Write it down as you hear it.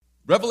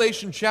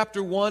Revelation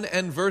chapter 1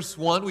 and verse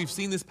 1. We've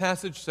seen this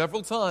passage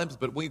several times,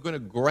 but we're going to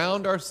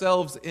ground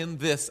ourselves in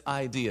this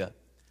idea.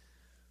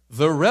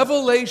 The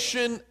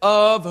revelation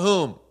of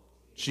whom?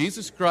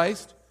 Jesus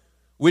Christ,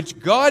 which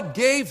God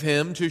gave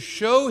him to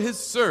show his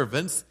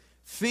servants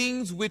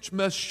things which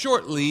must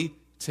shortly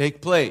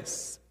take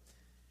place.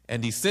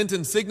 And he sent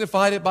and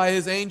signified it by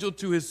his angel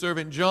to his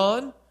servant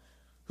John,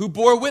 who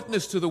bore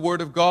witness to the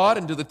word of God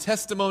and to the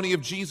testimony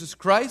of Jesus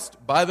Christ.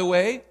 By the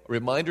way, a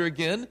reminder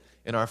again,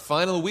 in our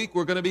final week,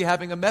 we're going to be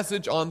having a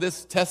message on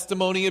this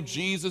testimony of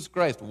Jesus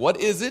Christ. What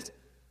is it?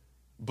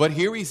 But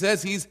here he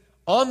says he's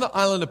on the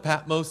island of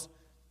Patmos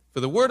for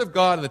the word of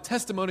God and the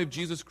testimony of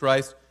Jesus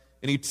Christ,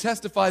 and he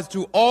testifies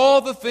to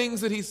all the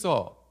things that he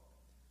saw.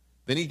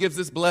 Then he gives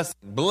this blessing.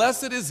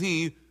 Blessed is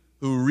he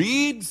who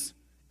reads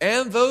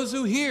and those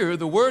who hear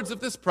the words of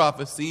this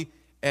prophecy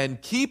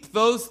and keep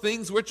those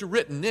things which are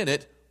written in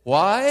it.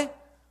 Why?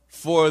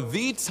 For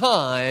the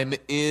time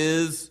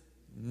is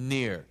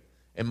near.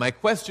 And my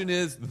question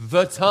is,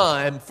 the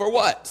time for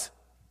what?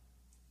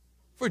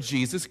 For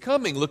Jesus'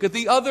 coming. Look at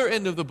the other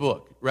end of the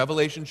book,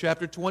 Revelation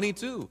chapter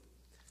 22.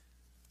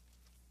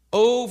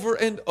 Over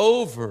and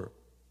over,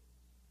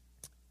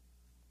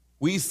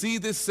 we see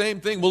this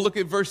same thing. We'll look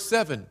at verse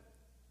 7.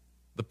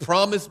 The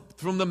promise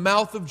from the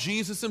mouth of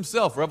Jesus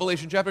himself,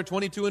 Revelation chapter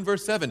 22 and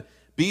verse 7.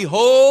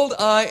 Behold,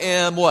 I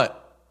am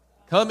what?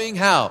 Coming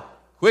how?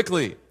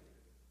 Quickly.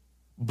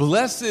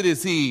 Blessed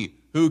is he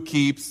who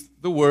keeps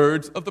the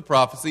words of the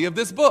prophecy of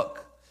this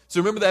book. So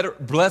remember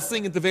that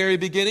blessing at the very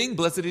beginning?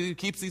 Blessed is he who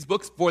keeps these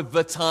books, for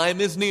the time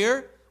is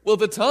near. Well,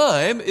 the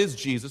time is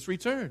Jesus'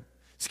 return.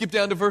 Skip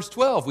down to verse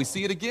 12. We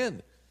see it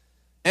again.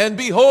 And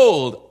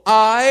behold,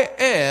 I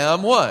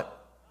am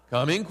what?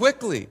 Coming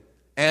quickly.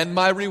 And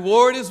my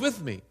reward is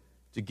with me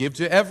to give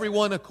to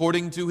everyone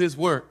according to his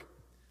work.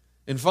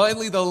 And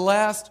finally, the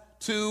last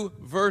two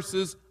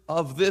verses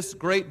of this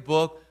great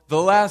book,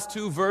 the last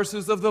two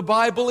verses of the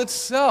Bible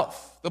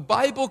itself. The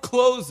Bible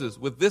closes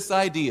with this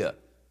idea.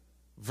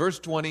 Verse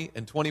 20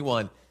 and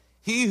 21.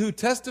 He who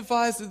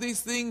testifies to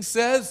these things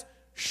says,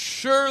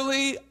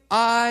 surely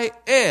I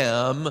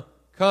am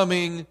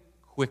coming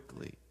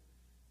quickly.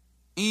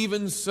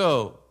 Even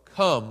so,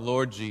 come,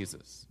 Lord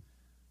Jesus.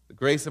 The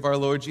grace of our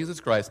Lord Jesus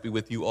Christ be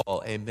with you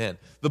all. Amen.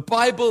 The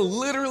Bible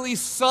literally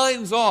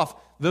signs off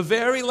the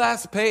very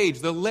last page,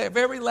 the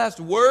very last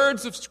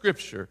words of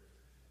Scripture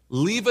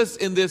leave us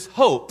in this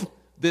hope,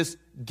 this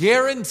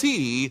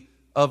guarantee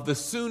of the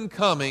soon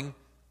coming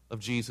of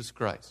Jesus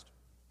Christ.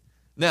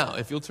 Now,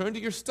 if you'll turn to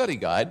your study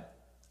guide,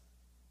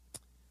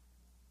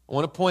 I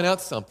want to point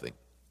out something.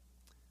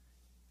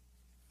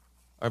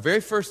 Our very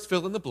first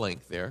fill in the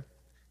blank there,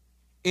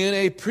 in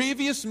a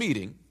previous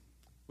meeting,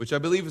 which I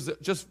believe is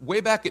just way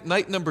back at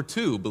night number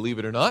 2, believe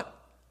it or not,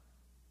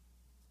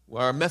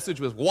 where our message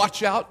was,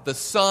 watch out, the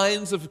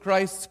signs of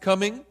Christ's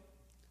coming.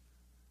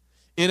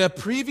 In a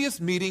previous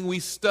meeting, we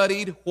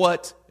studied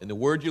what, and the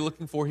word you're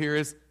looking for here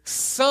is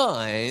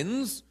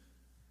signs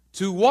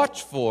to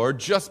watch for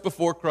just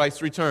before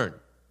Christ's return.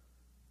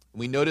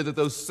 We noted that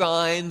those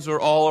signs are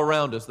all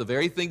around us. The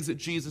very things that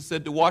Jesus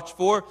said to watch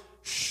for,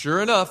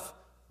 sure enough,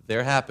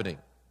 they're happening.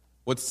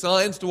 What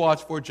signs to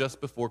watch for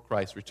just before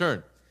Christ's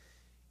return?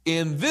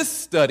 In this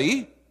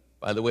study,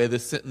 by the way,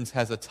 this sentence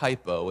has a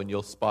typo, and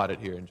you'll spot it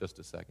here in just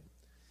a second.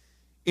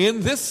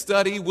 In this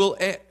study, we'll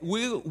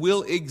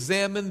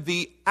examine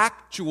the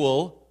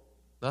actual,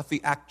 not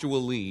the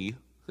actually,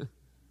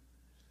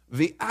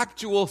 the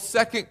actual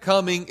second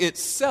coming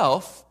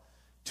itself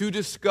to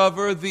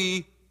discover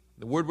the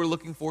word we're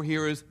looking for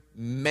here is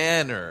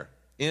manner,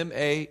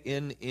 M-A-N-N-E-R,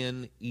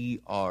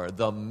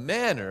 the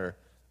manner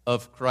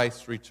of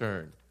Christ's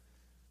return.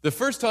 The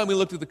first time we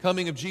looked at the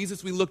coming of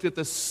Jesus, we looked at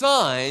the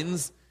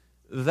signs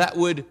that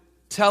would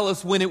tell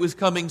us when it was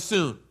coming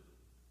soon.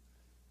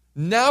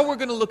 Now we're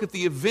going to look at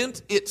the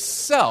event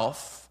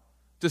itself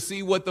to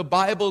see what the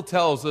Bible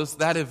tells us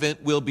that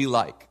event will be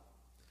like.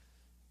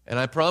 And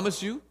I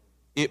promise you,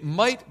 it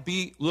might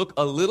look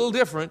a little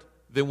different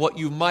than what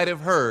you might have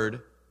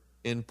heard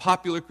in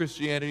popular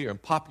Christianity or in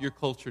popular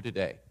culture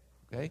today.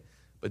 Okay?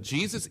 But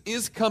Jesus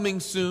is coming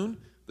soon.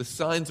 The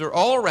signs are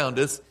all around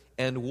us.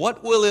 And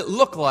what will it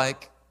look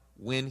like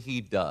when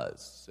he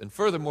does? And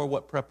furthermore,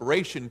 what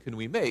preparation can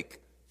we make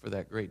for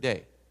that great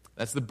day?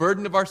 That's the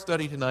burden of our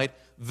study tonight,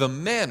 the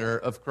manner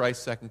of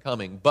Christ's second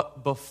coming.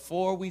 But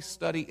before we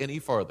study any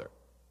further,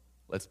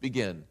 let's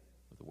begin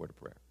with a word of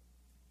prayer.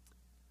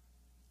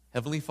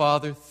 Heavenly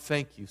Father,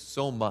 thank you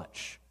so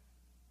much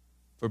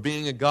for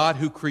being a God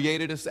who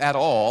created us at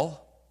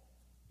all.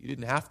 You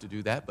didn't have to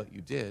do that, but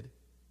you did.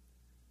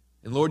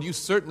 And Lord, you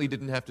certainly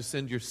didn't have to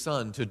send your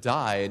Son to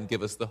die and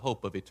give us the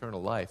hope of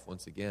eternal life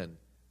once again.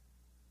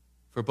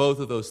 For both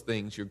of those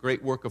things, your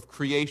great work of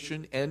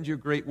creation and your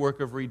great work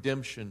of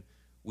redemption,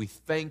 we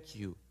thank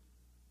you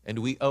and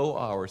we owe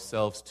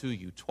ourselves to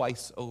you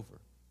twice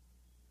over.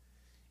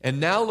 And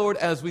now, Lord,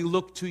 as we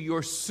look to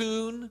your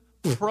soon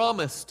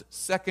promised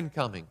second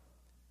coming,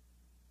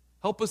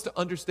 help us to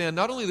understand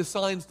not only the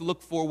signs to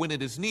look for when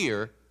it is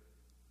near,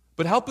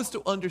 but help us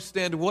to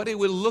understand what it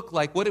will look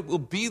like, what it will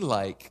be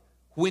like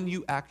when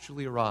you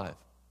actually arrive.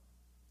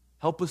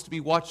 Help us to be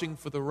watching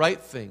for the right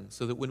thing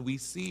so that when we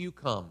see you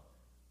come,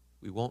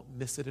 we won't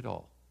miss it at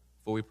all.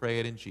 For we pray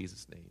it in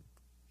Jesus' name.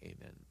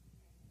 Amen.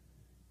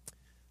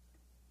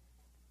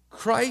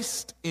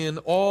 Christ in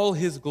all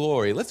his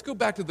glory. Let's go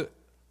back to the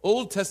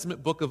Old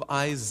Testament book of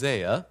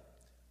Isaiah.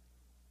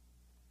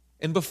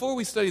 And before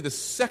we study the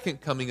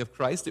second coming of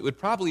Christ, it would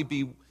probably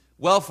be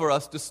well for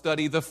us to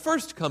study the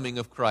first coming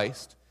of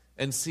Christ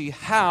and see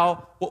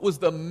what was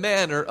the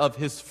manner of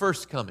his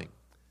first coming.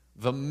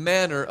 The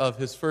manner of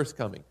his first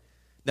coming.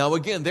 Now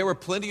again, there were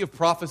plenty of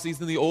prophecies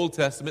in the Old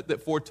Testament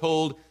that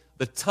foretold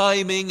the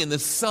timing and the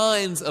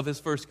signs of his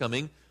first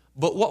coming,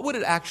 but what would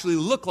it actually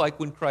look like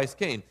when Christ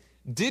came?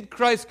 Did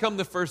Christ come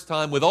the first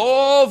time with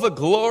all the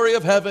glory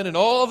of heaven and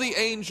all the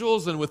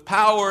angels and with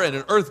power and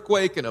an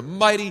earthquake and a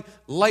mighty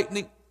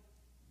lightning?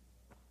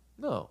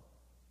 No.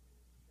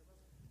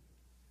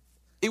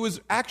 It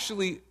was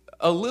actually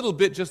a little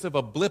bit just of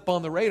a blip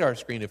on the radar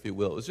screen, if you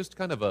will. It was just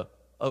kind of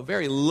a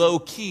very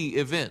low-key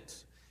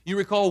event. You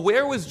recall,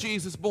 where was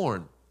Jesus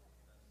born?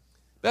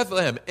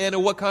 Bethlehem. And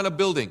in what kind of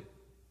building?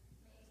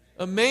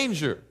 A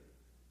manger.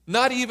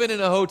 Not even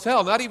in a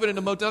hotel, not even in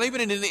a motel, not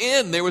even in an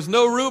inn. There was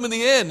no room in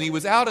the inn. He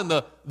was out in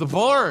the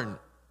barn,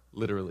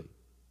 literally.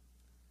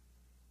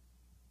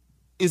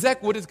 Is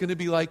that what it's going to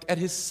be like at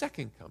his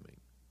second coming?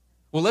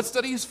 Well, let's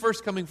study his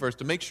first coming first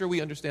to make sure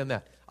we understand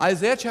that.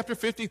 Isaiah chapter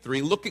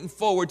 53, looking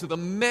forward to the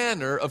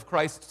manner of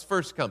Christ's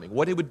first coming,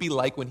 what it would be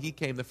like when he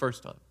came the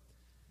first time.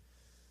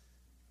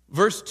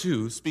 Verse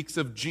 2 speaks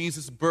of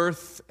Jesus'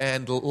 birth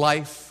and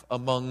life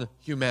among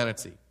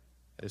humanity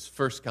at his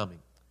first coming.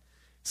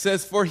 It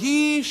says, "For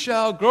he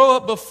shall grow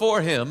up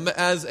before him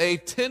as a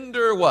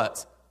tender"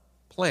 what?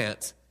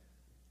 Plant,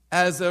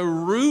 "as a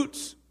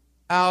root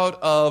out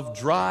of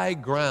dry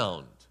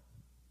ground."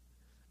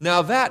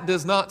 Now that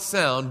does not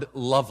sound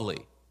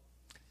lovely.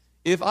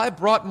 If I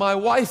brought my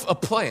wife a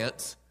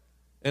plant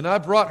and I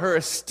brought her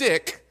a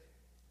stick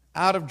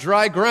out of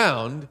dry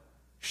ground,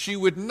 she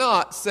would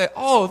not say,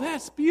 "Oh,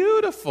 that's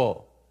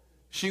beautiful."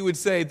 She would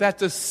say,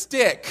 "That's a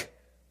stick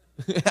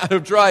out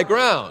of dry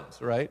ground,"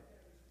 right?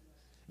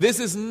 This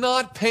is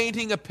not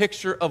painting a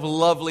picture of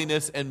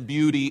loveliness and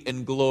beauty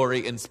and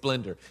glory and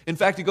splendor. In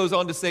fact, it goes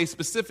on to say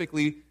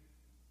specifically,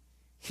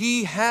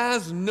 "He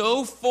has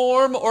no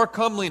form or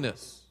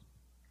comeliness."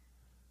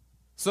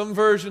 Some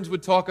versions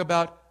would talk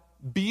about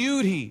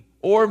beauty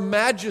or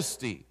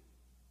majesty.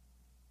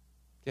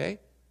 Okay?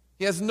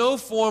 He has no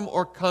form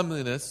or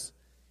comeliness.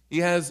 He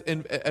has,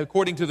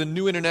 according to the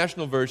New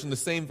International Version, the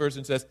same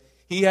version says,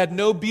 he had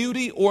no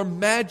beauty or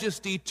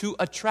majesty to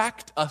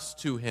attract us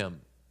to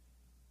him.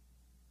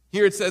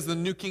 Here it says in the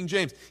New King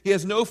James, he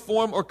has no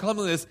form or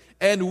comeliness,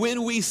 and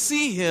when we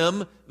see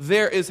him,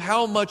 there is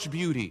how much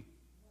beauty?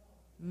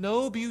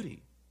 No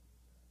beauty.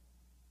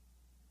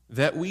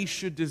 That we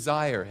should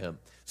desire him.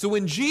 So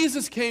when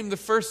Jesus came the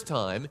first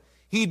time,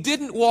 he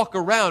didn't walk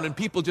around and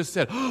people just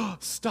said, "Oh,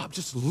 stop,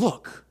 just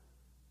look.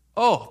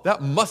 Oh,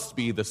 that must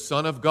be the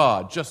Son of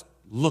God. Just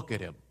look at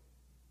him.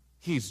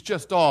 He's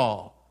just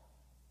all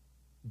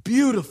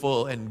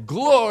beautiful and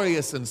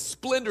glorious and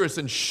splendorous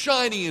and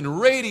shiny and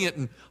radiant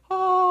and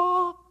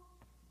ah."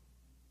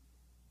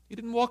 He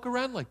didn't walk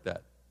around like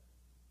that.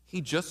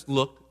 He just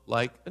looked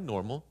like a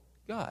normal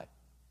guy.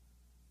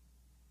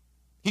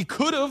 He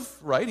could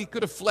have, right? He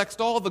could have flexed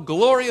all the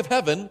glory of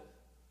heaven,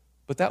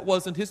 but that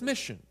wasn't his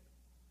mission.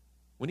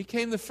 When he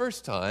came the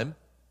first time,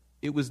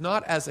 it was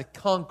not as a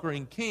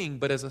conquering king,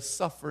 but as a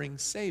suffering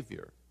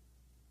Savior.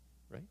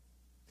 Right?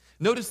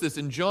 Notice this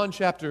in John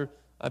chapter,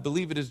 I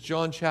believe it is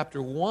John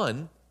chapter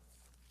 1.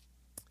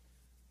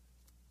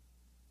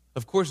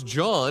 Of course,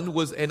 John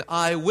was an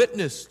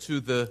eyewitness to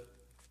the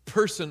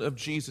person of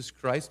Jesus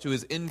Christ, to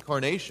his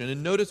incarnation.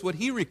 And notice what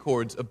he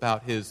records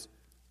about his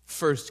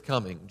first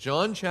coming.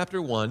 John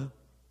chapter 1,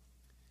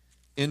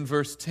 in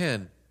verse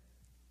 10.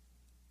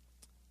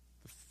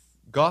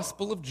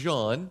 Gospel of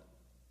John,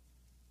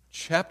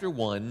 chapter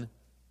 1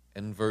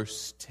 and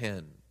verse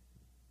 10.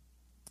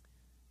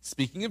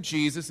 Speaking of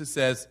Jesus, it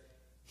says,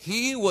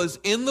 "He was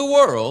in the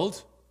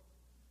world,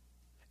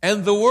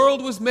 and the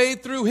world was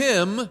made through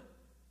him,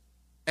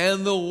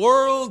 and the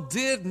world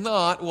did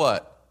not"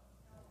 what?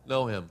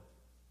 Know him.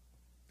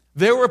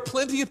 There were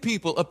plenty of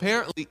people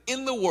apparently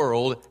in the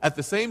world at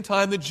the same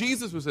time that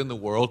Jesus was in the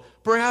world,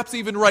 perhaps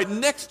even right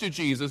next to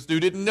Jesus, who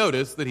didn't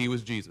notice that he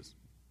was Jesus.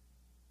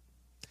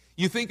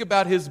 You think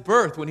about his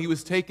birth when he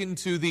was taken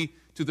to the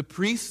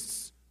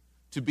priests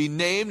to be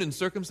named and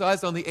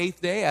circumcised on the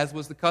 8th day, as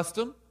was the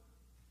custom.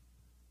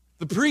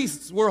 The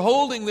priests were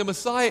holding the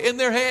Messiah in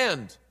their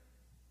hand.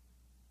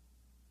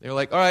 They were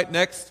like, "All right,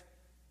 next.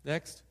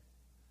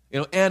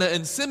 Anna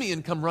and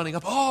Simeon come running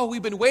up. "Oh,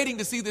 we've been waiting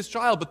to see this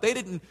child," but they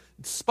didn't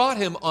spot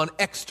him on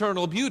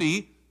external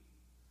beauty.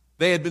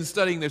 They had been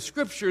studying their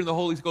scripture and the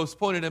Holy Ghost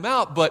pointed him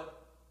out,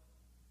 but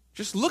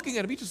just looking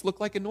at him, he just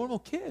looked like a normal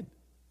kid.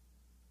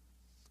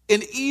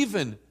 And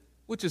even,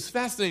 which is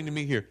fascinating to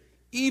me here,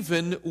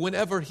 even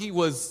whenever he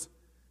was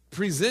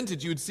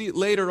presented, you would see it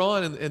later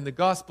on in the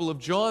Gospel of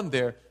John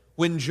there,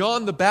 when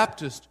John the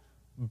Baptist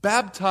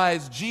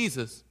baptized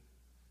Jesus,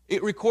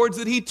 it records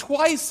that he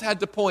twice had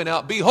to point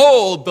out,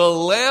 "Behold, the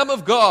Lamb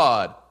of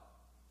God."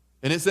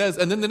 And it says,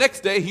 and then the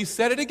next day he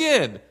said it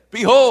again,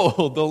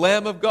 "Behold, the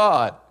Lamb of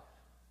God."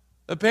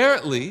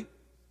 Apparently,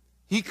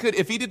 he could,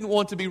 if he didn't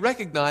want to be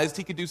recognized,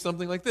 he could do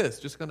something like this,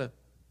 just kind of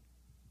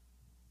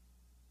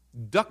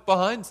duck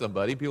behind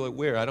somebody. People are like,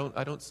 "Where? I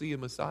don't see a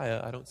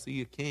Messiah. I don't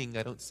see a king.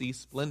 I don't see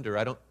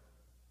splendor.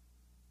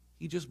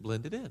 He just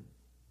blended in.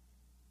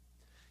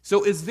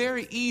 So it's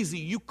very easy.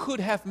 You could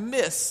have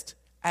missed,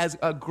 as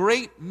a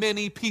great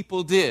many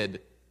people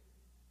did,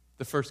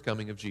 the first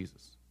coming of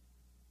Jesus.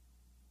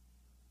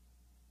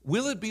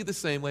 Will it be the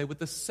same way with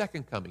the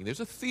second coming? There's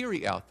a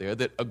theory out there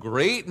that a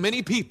great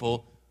many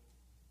people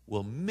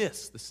will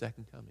miss the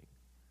second coming.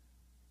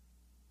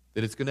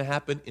 That it's going to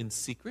happen in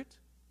secret,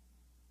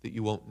 that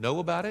you won't know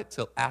about it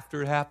till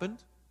after it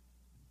happened.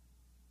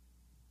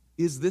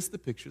 Is this the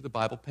picture the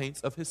Bible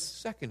paints of his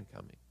second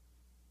coming?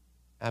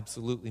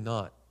 Absolutely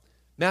not.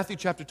 Matthew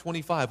chapter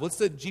 25. Let's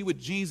see what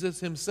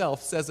Jesus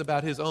himself says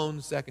about his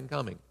own second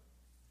coming.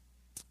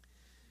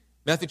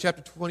 Matthew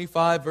chapter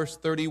 25, verse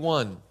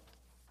 31.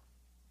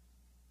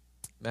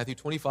 Matthew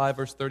 25,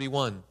 verse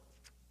 31.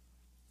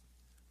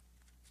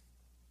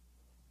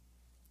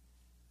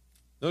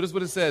 Notice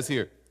what it says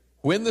here.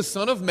 When the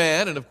Son of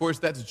Man, and of course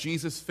that's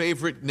Jesus'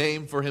 favorite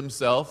name for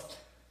himself,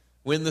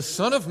 when the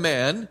Son of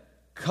Man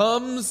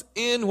comes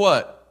in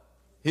what?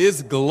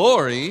 His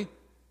glory,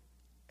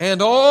 and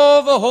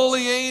all the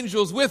holy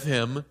angels with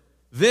him,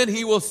 then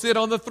he will sit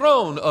on the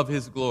throne of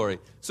his glory.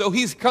 So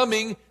he's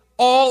coming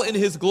all in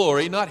his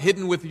glory, not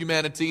hidden with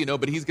humanity,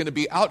 but he's going to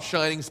be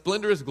outshining,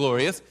 splendorous,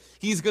 glorious.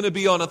 He's going to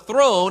be on a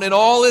throne, and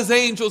all his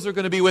angels are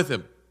going to be with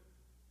him.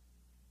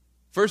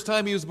 First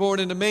time he was born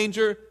in a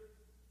manger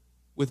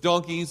with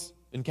donkeys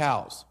and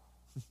cows.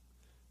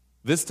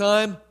 This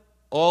time,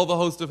 all the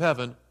host of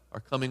heaven are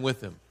coming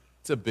with him.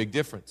 It's a big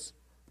difference.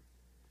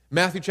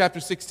 Matthew chapter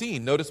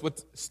 16. Notice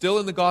what's still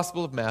in the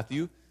Gospel of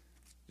Matthew.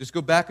 Just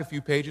go back a few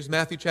pages.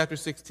 Matthew chapter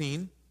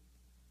 16,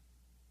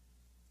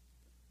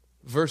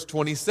 verse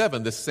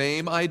 27. The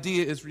same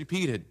idea is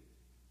repeated.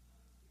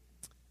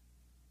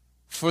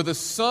 For the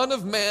Son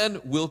of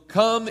Man will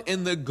come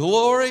in the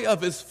glory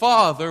of his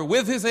Father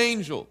with his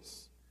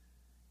angels,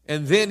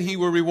 and then he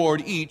will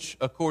reward each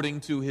according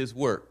to his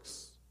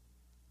works.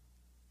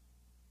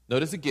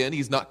 Notice again,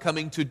 he's not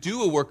coming to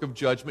do a work of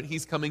judgment.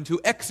 He's coming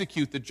to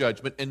execute the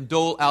judgment and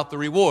dole out the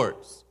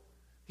rewards.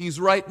 He's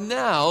right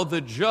now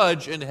the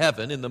judge in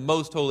heaven in the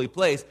most holy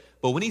place.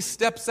 But when he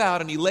steps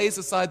out and he lays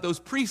aside those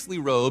priestly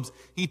robes,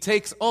 he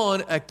takes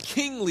on a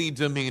kingly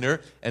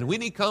demeanor. And when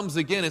he comes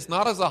again, it's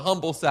not as a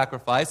humble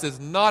sacrifice, it's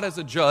not as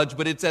a judge,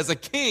 but it's as a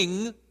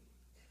king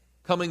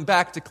coming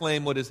back to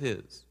claim what is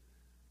his.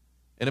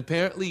 And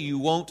apparently you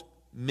won't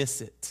miss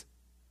it.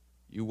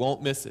 You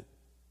won't miss it.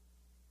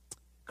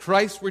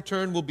 Christ's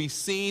return will be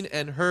seen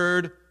and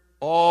heard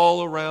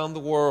all around the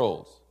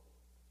world.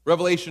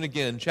 Revelation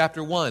again,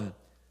 chapter 1.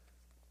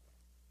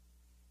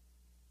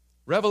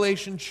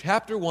 Revelation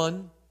chapter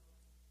 1.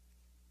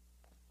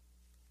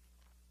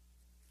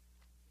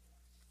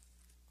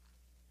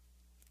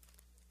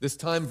 This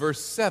time verse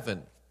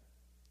 7.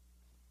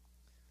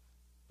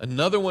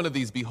 Another one of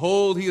these,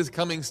 behold, he is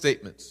coming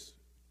statements.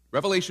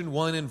 Revelation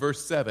 1 and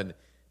verse 7.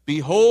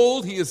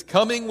 Behold, he is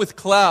coming with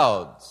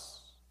clouds.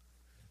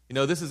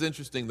 This is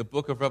interesting. The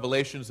book of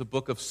Revelation is a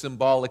book of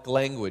symbolic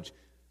language.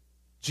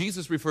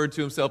 Jesus referred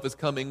to himself as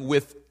coming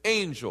with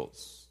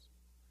angels.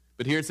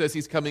 But here it says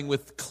he's coming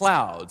with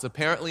clouds.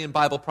 Apparently in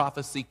Bible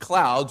prophecy,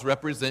 clouds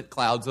represent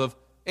clouds of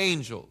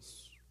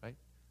angels. Right?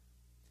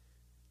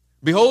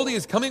 Behold, he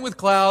is coming with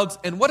clouds.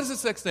 And what does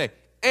this text say?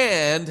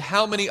 And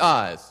how many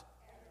eyes?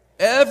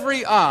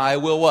 Every eye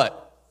will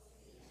what?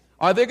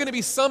 Are there going to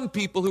be some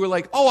people who are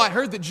like, oh, I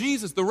heard that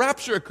the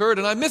rapture occurred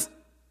and I missed?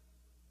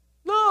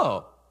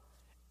 No.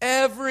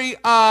 Every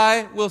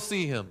eye will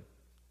see him.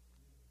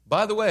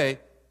 By the way,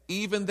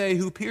 even they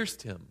who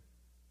pierced him.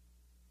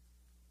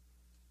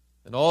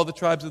 And all the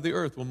tribes of the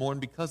earth will mourn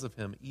because of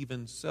him.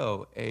 Even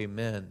so,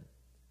 amen.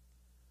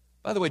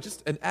 By the way,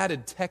 just an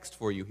added text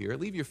for you here.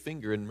 Leave your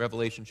finger in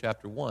Revelation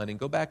chapter 1 and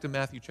go back to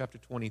Matthew chapter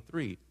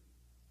 23.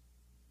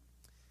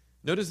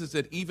 Notice it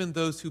said, even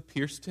those who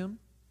pierced him.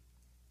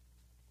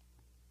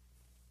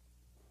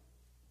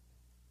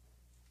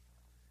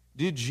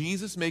 Did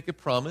Jesus make a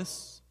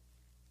promise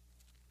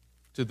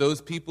to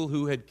those people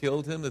who had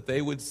killed him that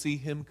they would see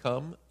him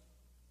come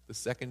the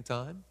second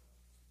time?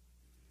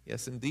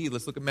 Yes, indeed.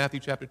 Let's look at Matthew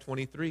chapter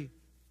 23.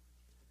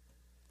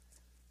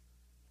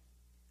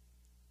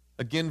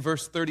 Again,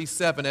 verse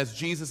 37, as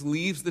Jesus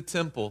leaves the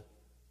temple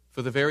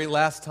for the very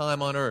last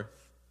time on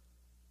earth.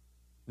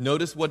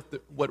 Notice what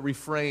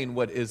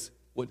is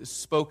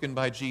spoken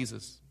by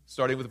Jesus,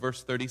 starting with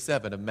verse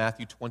 37 of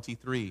Matthew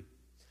 23.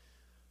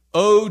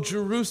 O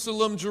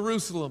Jerusalem,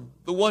 Jerusalem,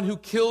 the one who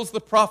kills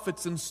the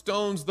prophets and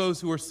stones those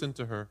who are sent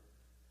to her.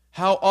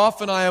 How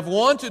often I have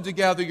wanted to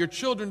gather your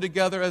children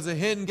together as a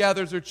hen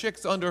gathers her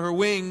chicks under her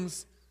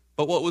wings.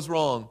 But what was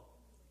wrong?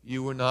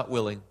 You were not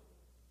willing.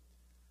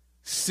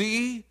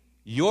 See,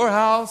 Your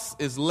house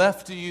is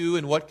left to you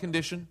in what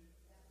condition?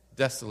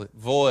 Desolate,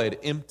 void,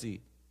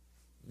 empty,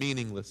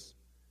 meaningless.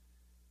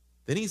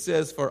 Then he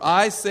says, for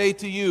I say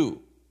to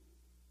you,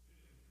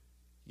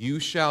 you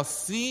shall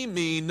see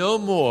me no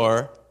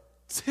more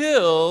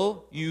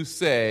till you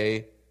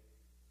say,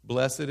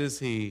 blessed is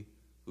he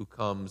who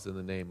comes in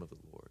the name of the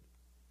Lord.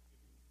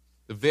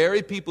 The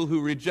very people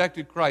who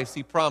rejected Christ,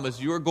 he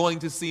promised, you are going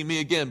to see me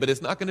again, but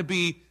it's not going to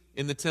be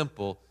in the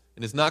temple,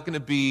 and it's not going to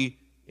be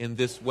in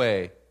this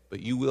way, but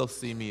you will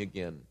see me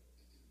again.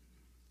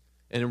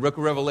 And in the book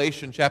of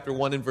Revelation, chapter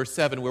 1 and verse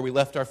 7, where we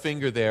left our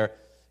finger there,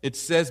 it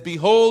says,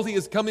 behold, he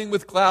is coming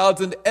with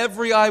clouds, and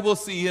every eye will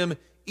see him,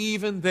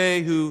 even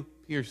they who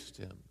pierced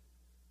him.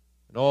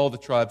 And all the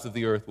tribes of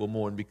the earth will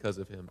mourn because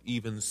of him.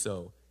 Even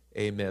so,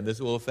 amen.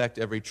 This will affect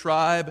every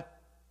tribe,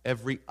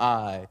 every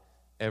eye,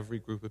 every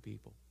group of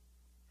people.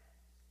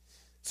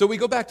 So we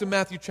go back to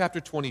Matthew chapter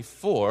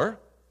 24,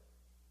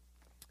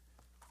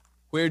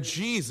 where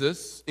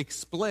Jesus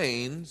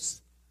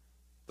explains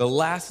the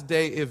last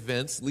day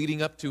events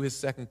leading up to his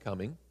second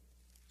coming.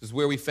 This is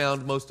where we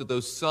found most of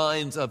those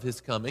signs of his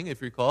coming, if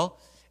you recall.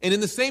 And in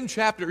the same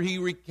chapter, he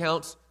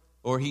recounts,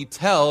 or he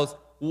tells,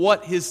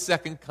 what his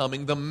second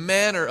coming, the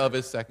manner of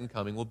his second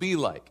coming will be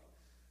like.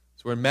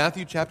 So we're in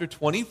Matthew chapter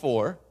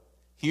 24.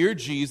 Here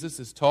Jesus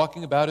is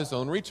talking about his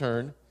own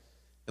return.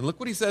 And look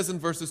what he says in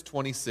verses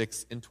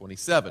 26 and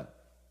 27.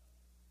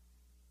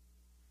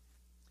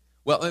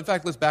 Well, in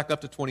fact, let's back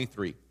up to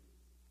 23.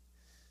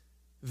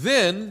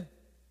 Then,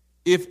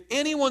 if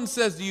anyone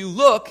says to you,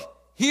 look,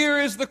 here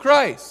is the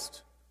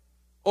Christ,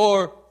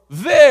 or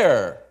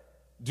there,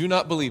 do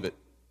not believe it.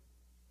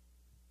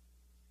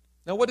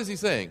 Now, what is he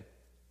saying?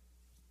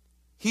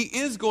 He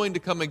is going to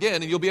come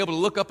again, and you'll be able to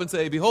look up and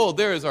say, behold,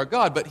 there is our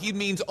God, but he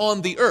means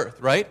on the earth,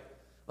 right?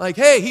 Like,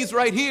 hey, he's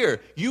right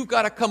here. You've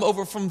got to come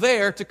over from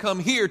there to come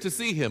here to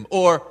see him.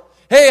 Or,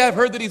 hey, I've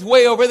heard that he's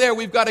way over there.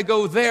 We've got to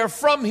go there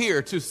from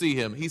here to see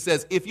him. He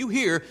says, if you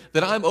hear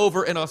that I'm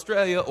over in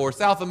Australia or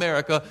South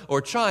America or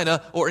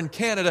China or in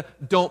Canada,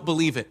 don't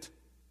believe it.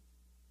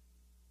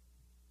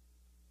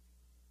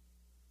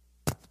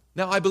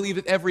 Now, I believe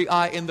that every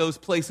eye in those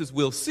places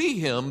will see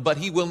him, but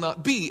he will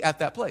not be at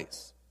that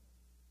place.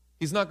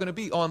 He's not going to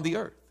be on the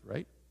earth,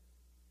 right?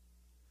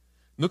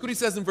 Look what he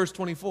says in verse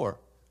 24.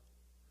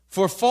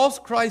 For false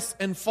Christs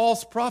and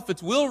false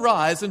prophets will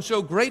rise and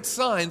show great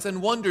signs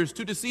and wonders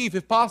to deceive,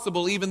 if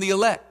possible, even the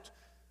elect.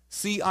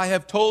 See, I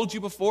have told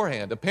you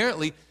beforehand.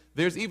 Apparently,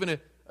 there's even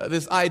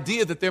this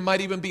idea that there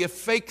might even be a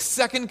fake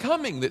second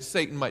coming that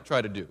Satan might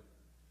try to do.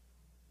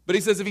 But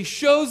he says, if he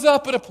shows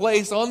up at a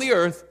place on the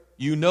earth,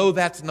 you know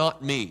that's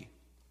not me.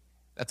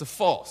 That's a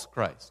false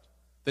Christ.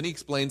 Then he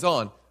explains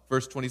on,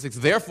 verse 26,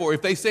 therefore,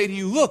 if they say to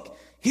you, look,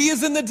 he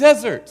is in the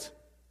desert,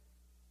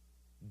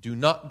 do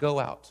not go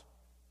out.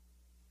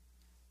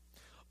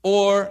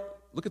 Or,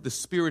 look at the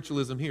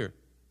spiritualism here.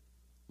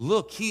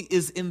 Look, he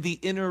is in the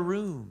inner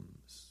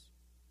rooms.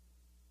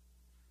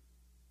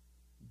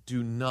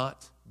 Do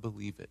not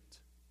believe it.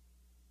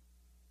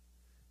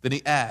 Then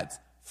he adds,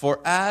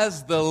 for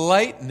as the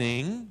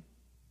lightning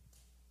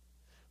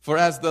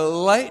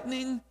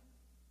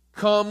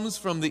comes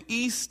from the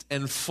east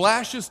and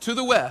flashes to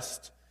the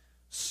west,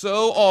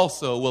 so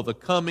also will the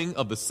coming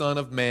of the Son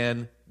of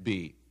Man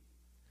be.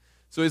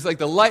 So it's like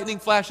the lightning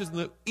flashes in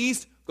the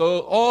east,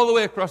 go all the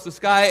way across the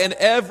sky, and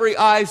every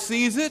eye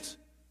sees it.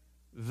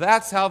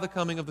 That's how the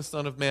coming of the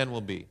Son of Man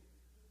will be.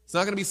 It's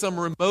not going to be some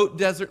remote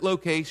desert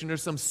location or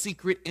some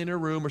secret inner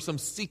room or some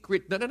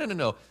secret...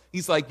 No.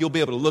 He's like, you'll be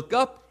able to look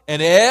up,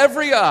 and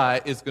every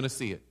eye is going to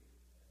see it.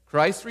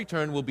 Christ's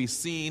return will be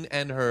seen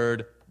and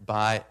heard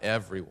by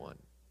everyone.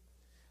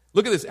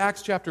 Look at this,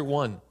 Acts chapter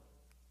 1.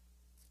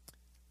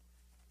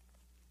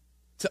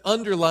 To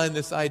underline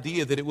this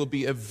idea that it will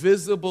be a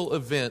visible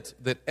event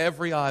that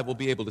every eye will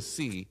be able to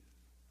see.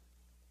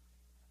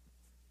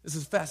 This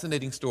is a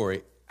fascinating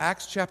story.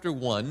 Acts chapter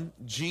 1,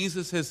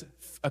 Jesus has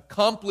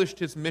accomplished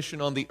his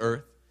mission on the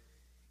earth.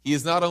 He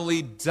has not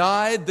only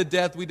died the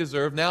death we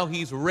deserve, now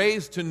he's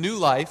raised to new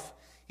life.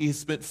 He has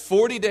spent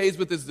 40 days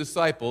with his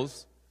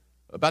disciples,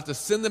 about to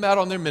send them out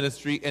on their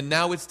ministry, and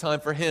now it's time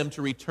for him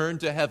to return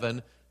to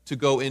heaven to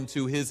go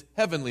into his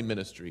heavenly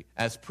ministry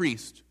as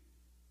priest.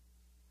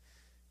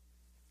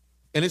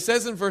 And it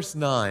says in verse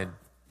 9,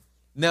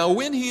 now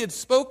when he had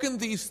spoken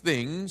these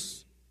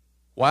things,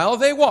 while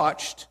they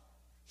watched,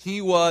 he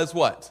was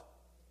what?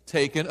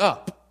 Taken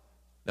up.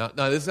 Now,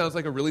 this sounds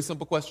like a really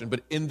simple question,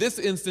 but in this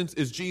instance,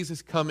 is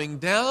Jesus coming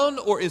down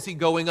or is he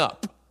going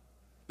up?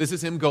 This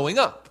is him going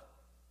up.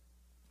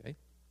 Okay?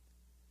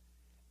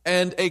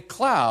 And a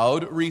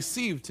cloud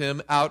received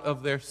him out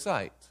of their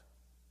sight.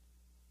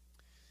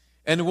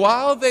 And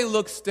while they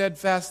looked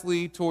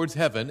steadfastly towards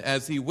heaven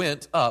as he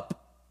went up,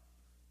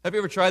 have you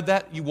ever tried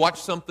that? You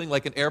watch something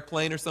like an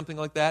airplane or something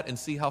like that and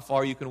see how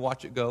far you can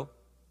watch it go?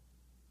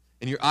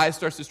 And your eye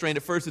starts to strain.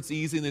 At first it's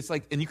easy, and it's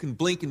like, and you can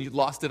blink and you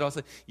lost it.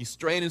 Also, you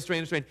strain and strain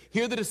and strain.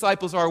 Here the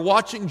disciples are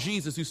watching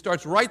Jesus, who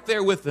starts right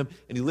there with them,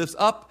 and he lifts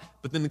up,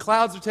 but then the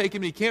clouds are taking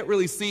him, and he can't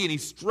really see, and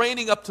he's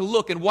straining up to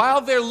look. And while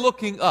they're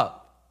looking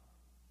up,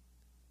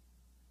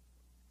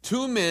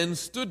 2 men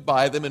stood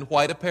by them in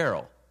white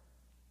apparel,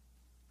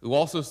 who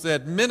also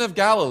said, Men of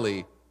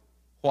Galilee,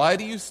 why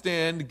do you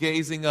stand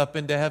gazing up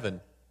into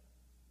heaven?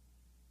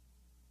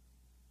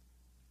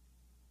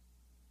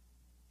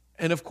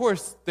 And of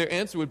course, their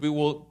answer would be,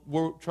 well,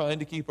 we're trying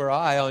to keep our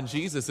eye on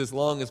Jesus as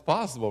long as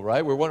possible,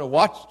 right? We want to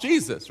watch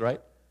Jesus, right?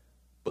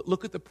 But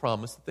look at the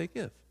promise that they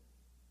give.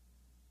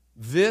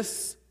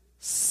 This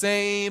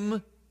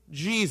same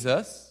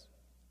Jesus,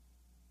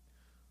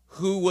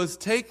 who was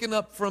taken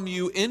up from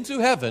you into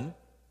heaven,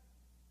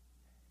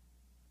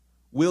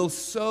 will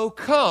so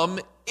come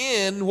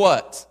in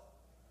what?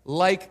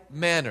 Like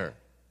manner,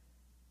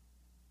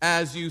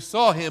 as you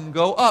saw him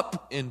go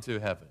up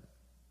into heaven.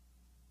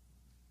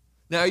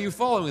 Now, are you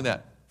following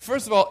that?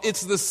 First of all,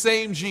 it's the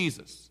same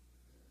Jesus.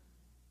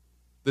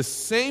 The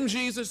same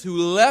Jesus who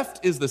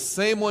left is the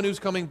same one who's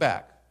coming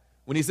back.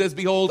 When he says,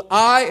 behold,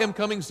 I am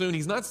coming soon,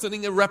 he's not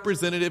sending a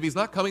representative, he's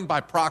not coming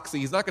by proxy,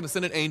 he's not going to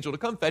send an angel to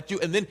come fetch you,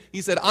 and then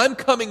he said, I'm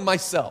coming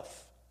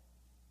myself.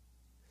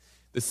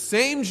 The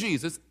same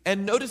Jesus,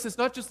 and notice it's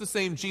not just the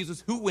same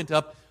Jesus who went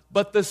up,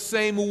 but the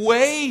same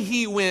way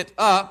he went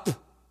up,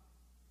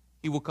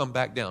 he will come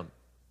back down.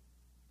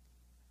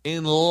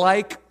 In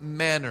like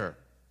manner.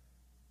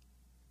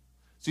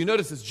 So you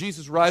notice as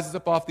Jesus rises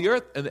up off the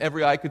earth and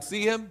every eye could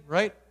see him,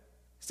 right?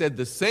 He said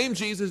the same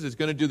Jesus is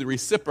going to do the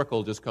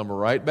reciprocal, just come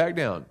right back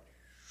down.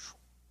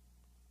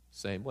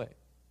 Same way.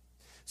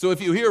 So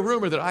if you hear a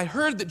rumor that I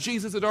heard that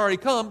Jesus had already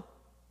come,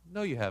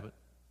 no, you haven't.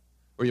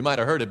 Or you might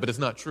have heard it, but it's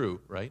not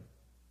true, right?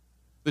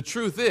 The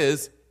truth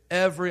is,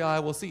 every eye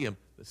will see him.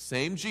 The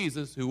same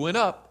Jesus who went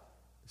up,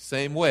 the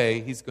same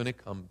way he's going to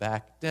come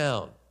back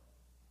down.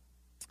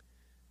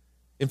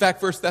 In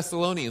fact, 1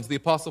 Thessalonians, the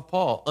Apostle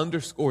Paul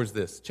underscores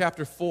this.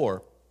 Chapter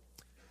 4,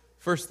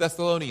 1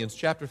 Thessalonians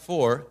chapter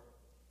 4,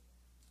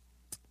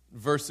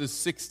 verses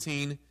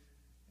 16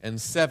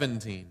 and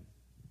 17.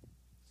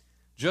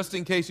 Just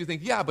in case you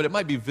think, yeah, but it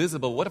might be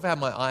visible. What if I have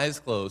my eyes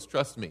closed?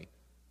 Trust me.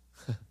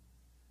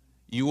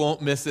 You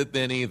won't miss it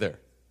then either.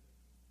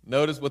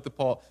 Notice what the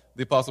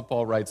Apostle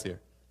Paul writes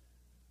here.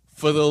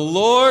 For the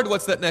Lord,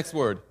 what's that next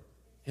word?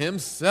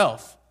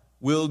 Himself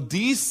will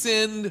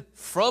descend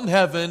from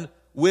heaven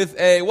with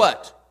a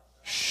what?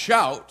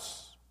 Shout.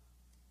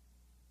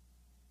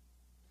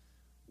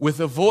 With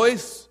the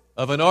voice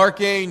of an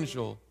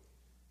archangel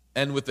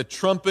and with the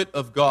trumpet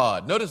of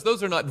God. Notice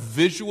those are not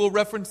visual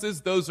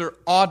references, those are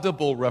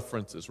audible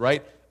references,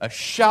 right? A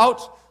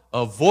shout,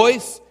 a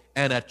voice,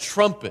 and a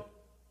trumpet.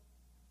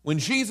 When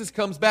Jesus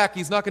comes back,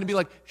 he's not going to be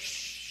like,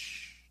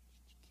 shh,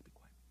 keep it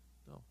quiet.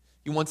 No.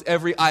 He wants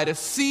every eye to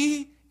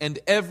see and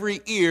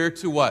every ear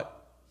to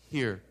what?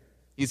 Hear.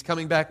 He's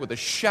coming back with a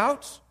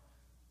shout,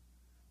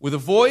 with a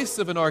voice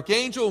of an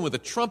archangel, and with a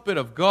trumpet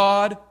of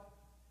God.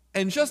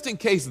 And just in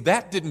case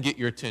that didn't get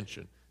your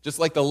attention, just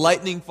like the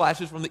lightning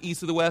flashes from the east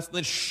to the west, and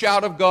the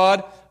shout of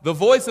God, the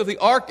voice of the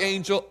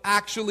archangel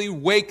actually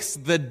wakes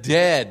the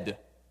dead.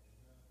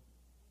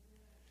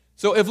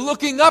 So if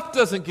looking up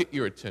doesn't get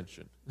your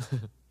attention,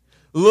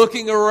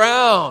 looking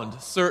around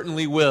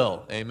certainly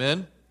will.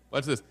 Amen?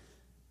 Watch this.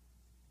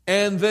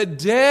 And the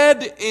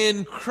dead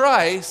in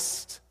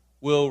Christ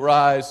will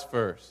rise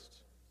first.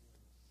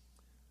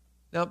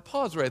 Now,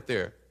 pause right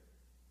there.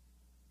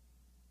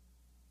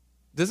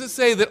 Does it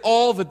say that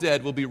all the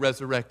dead will be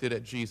resurrected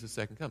at Jesus'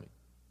 second coming?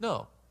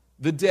 No.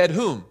 The dead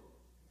whom?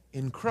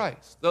 In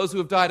Christ. Those who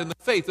have died in the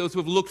faith, those who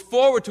have looked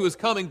forward to his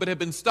coming but have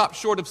been stopped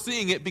short of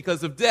seeing it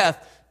because of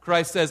death.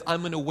 Christ says,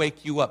 I'm going to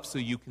wake you up so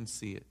you can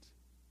see it.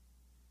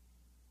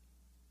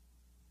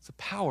 It's a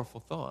powerful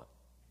thought.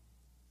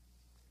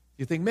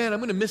 You think, man, I'm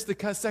going to miss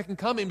the second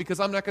coming because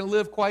I'm not going to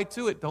live quite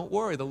to it. Don't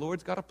worry, the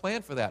Lord's got a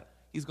plan for that.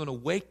 He's going to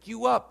wake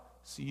you up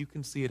so you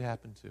can see it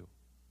happen too.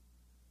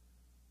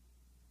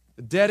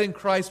 The dead in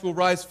Christ will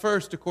rise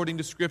first, according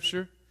to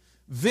Scripture.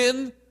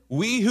 Then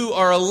we who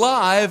are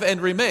alive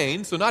and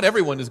remain, so not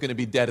everyone is going to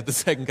be dead at the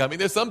second coming.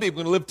 There's some people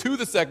going to live to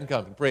the second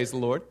coming, praise the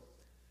Lord.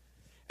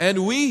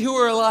 And we who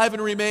are alive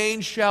and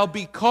remain shall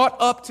be caught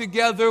up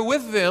together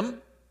with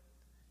them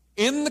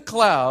in the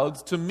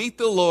clouds to meet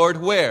the Lord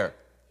where?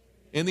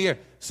 In the air.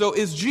 So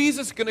is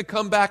Jesus going to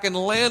come back and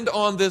land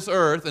on this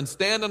earth and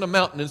stand on a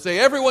mountain and say,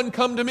 everyone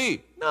come to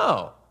me?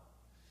 No.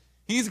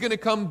 He's going to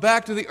come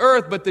back to the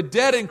earth, but the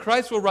dead in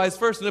Christ will rise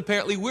first, and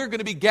apparently we're going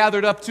to be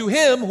gathered up to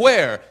him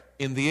where?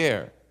 In the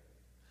air.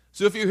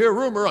 So if you hear a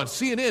rumor on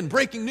CNN,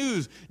 breaking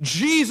news,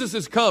 Jesus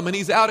has come and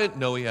he's out at...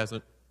 No, he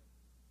hasn't.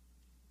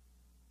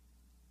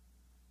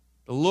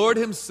 The Lord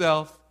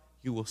himself,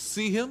 you will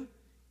see him,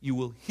 you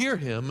will hear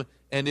him,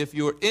 and if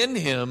you're in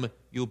him,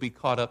 you'll be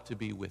caught up to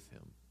be with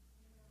him.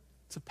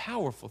 It's a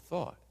powerful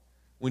thought.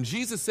 When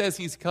Jesus says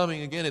he's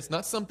coming again, it's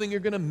not something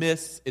you're going to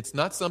miss. It's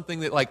not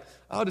something that like,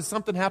 oh, did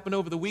something happen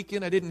over the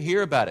weekend? I didn't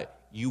hear about it.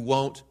 You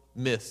won't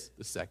miss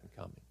the second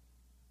coming.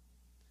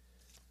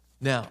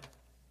 Now,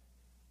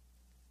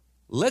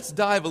 let's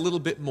dive a little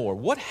bit more.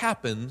 What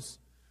happens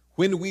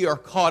when we are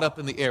caught up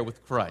in the air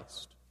with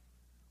Christ?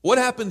 What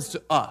happens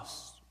to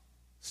us?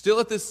 Still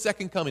at this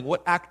second coming,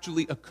 what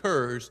actually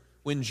occurs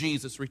when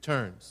Jesus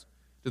returns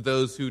to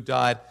those who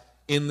died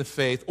in the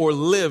faith or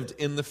lived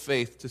in the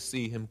faith to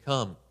see him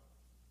come.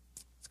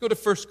 Let's go to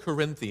 1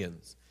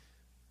 Corinthians.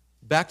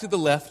 Back to the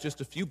left, just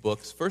a few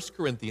books. 1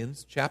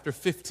 Corinthians chapter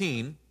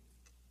 15,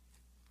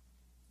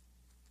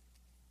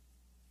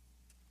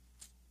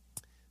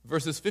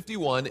 verses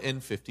 51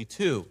 and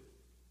 52.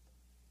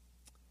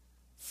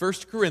 1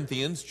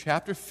 Corinthians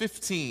chapter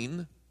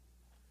 15,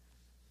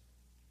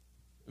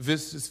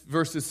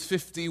 verses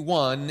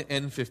 51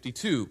 and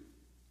 52.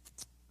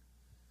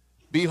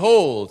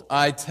 Behold,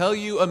 I tell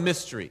you a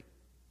mystery.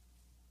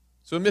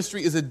 So a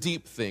mystery is a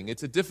deep thing.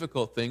 It's a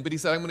difficult thing, but he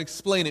said, I'm going to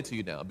explain it to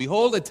you now.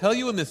 Behold, I tell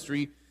you a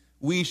mystery.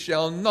 We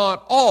shall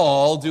not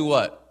all do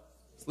what?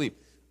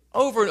 Sleep.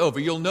 Over and over,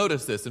 you'll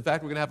notice this. In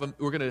fact, we're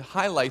going to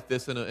highlight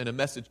this in a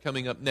message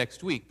coming up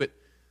next week. But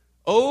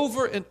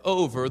over and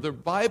over, the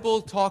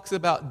Bible talks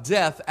about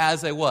death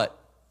as a what?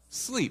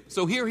 Sleep.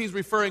 So here he's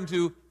referring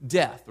to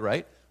death,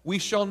 right? We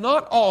shall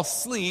not all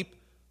sleep,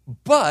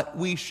 but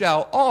we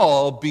shall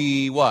all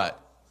be what?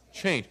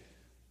 Changed.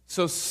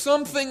 So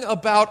something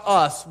about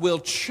us will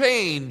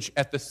change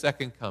at the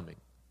second coming.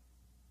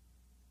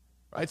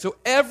 Right? So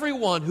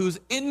everyone who's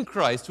in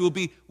Christ, who will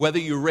be, whether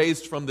you're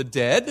raised from the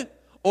dead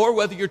or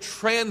whether you're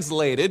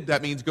translated,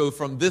 that means go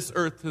from this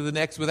earth to the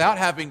next without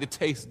having to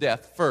taste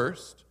death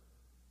first.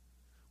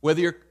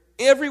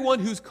 Everyone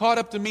who's caught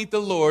up to meet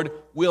the Lord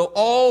will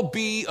all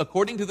be,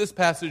 according to this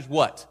passage,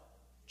 what?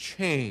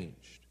 Changed.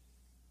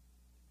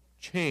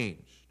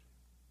 Changed.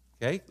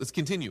 Okay, let's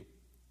continue.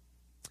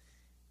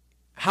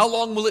 How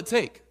long will it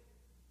take?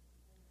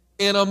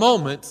 In a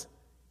moment,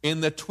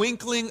 in the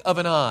twinkling of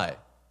an eye.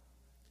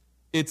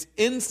 It's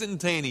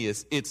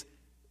instantaneous. It's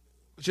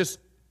just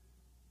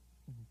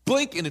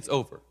blink and it's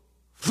over.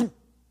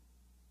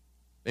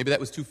 Maybe that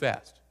was too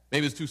fast.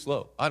 Maybe it's too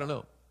slow. I don't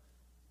know.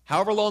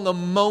 However long a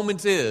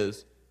moment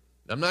is,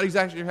 I'm not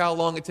exactly sure how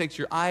long it takes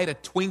your eye to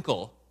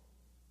twinkle,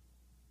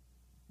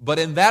 but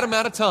in that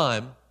amount of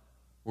time,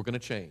 we're going to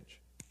change.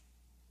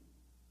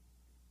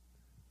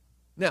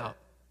 Now,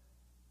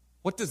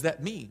 what does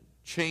that mean?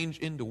 Change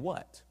into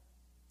what?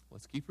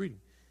 Let's keep reading.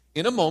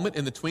 In a moment,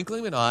 in the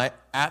twinkling of an eye,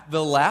 at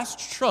the last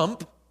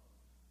trump,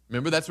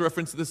 remember that's a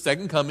reference to the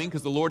second coming,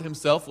 because the Lord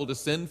himself will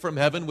descend from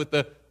heaven with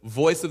the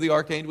voice of the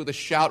archangel, with a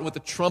shout, with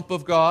the trump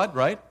of God,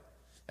 right?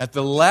 At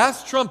the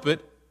last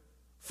trumpet,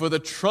 for the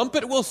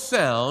trumpet will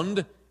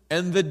sound,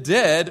 and the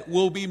dead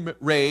will be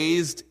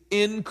raised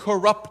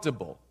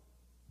incorruptible.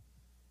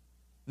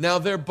 Now,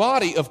 their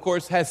body, of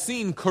course, has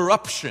seen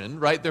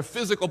corruption, right? Their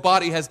physical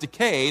body has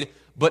decayed,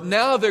 but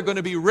now they're going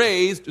to be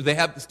raised. They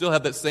still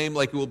have that same,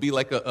 like it will be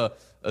like a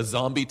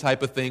zombie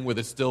type of thing where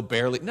they're still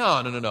barely,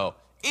 no.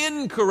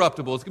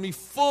 Incorruptible. It's going to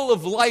be full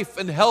of life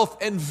and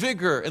health and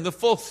vigor and the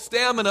full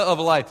stamina of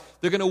life.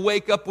 They're going to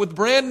wake up with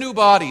brand new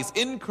bodies,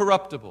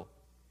 incorruptible.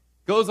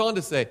 Goes on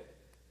to say,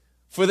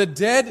 for the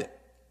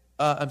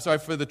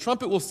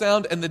trumpet will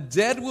sound and the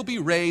dead will be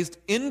raised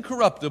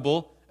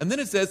incorruptible. And then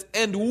it says,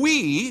 and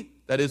we,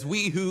 that is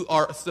we who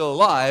are still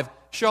alive,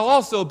 shall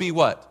also be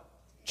what?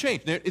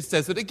 Changed. It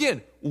says it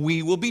again.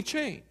 We will be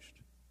changed.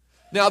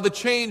 Now, the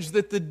change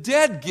that the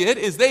dead get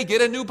is they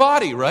get a new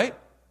body, right?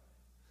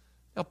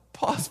 Now,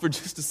 pause for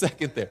just a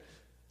second there.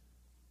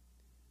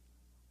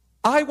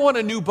 I want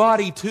a new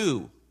body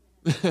too.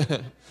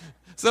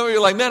 Some of you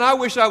are like, man, I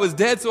wish I was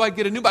dead so I could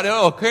get a new body.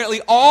 No,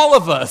 apparently all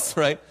of us,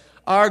 right,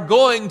 are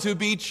going to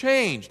be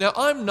changed. Now,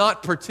 I'm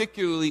not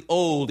particularly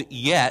old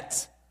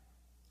yet,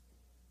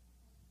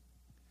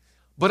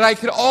 but I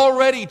could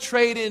already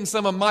trade in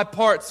some of my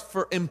parts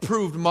for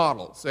improved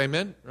models.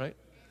 Amen? Right?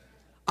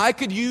 I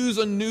could use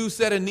a new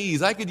set of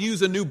knees. I could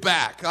use a new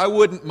back. I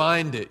wouldn't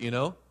mind it,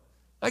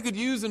 I could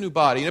use a new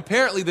body. And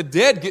apparently the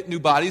dead get new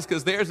bodies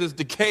because theirs is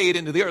decayed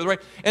into the earth,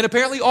 right? And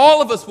apparently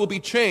all of us will be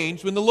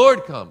changed when the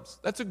Lord comes.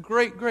 That's a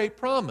great, great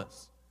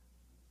promise.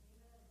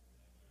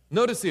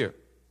 Notice here.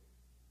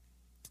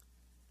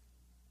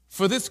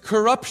 For this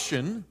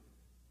corruption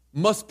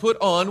must put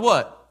on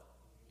what?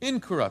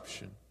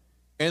 Incorruption.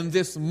 And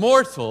this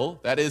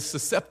mortal, that is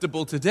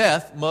susceptible to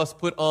death, must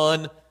put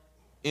on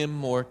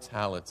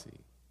immortality.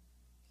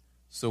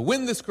 So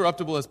when this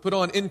corruptible has put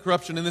on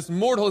incorruption, and this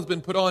mortal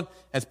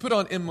has put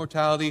on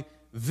immortality,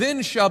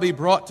 then shall be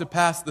brought to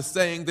pass the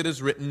saying that is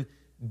written,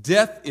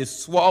 death is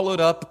swallowed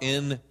up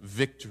in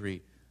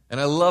victory. And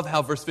I love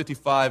how verse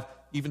 55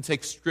 even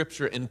takes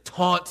Scripture and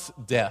taunts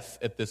death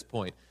at this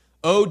point.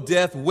 O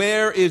death,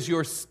 where is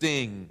your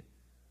sting?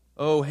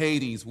 O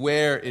Hades,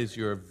 where is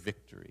your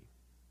victory?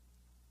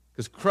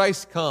 Because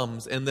Christ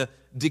comes and the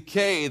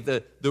decay,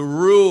 the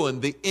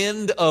ruin, the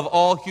end of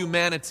all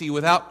humanity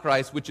without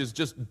Christ, which is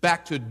just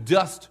back to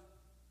dust,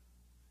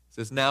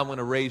 says, now I'm going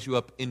to raise you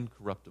up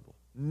incorruptible.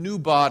 New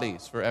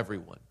bodies for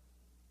everyone.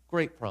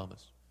 Great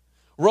promise.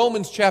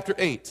 Romans chapter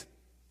 8.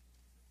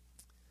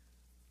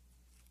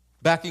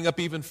 Backing up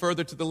even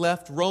further to the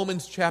left,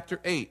 Romans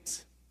chapter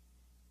 8.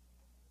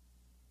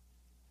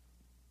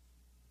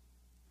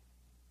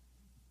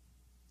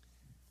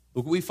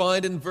 Look what we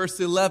find in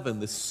verse 11,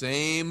 the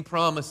same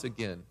promise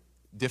again.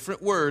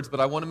 Different words, but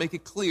I want to make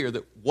it clear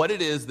that what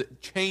it is that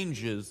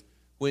changes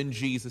when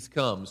Jesus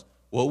comes.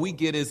 What we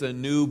get is a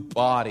new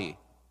body.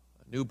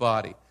 A new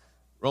body.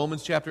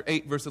 Romans chapter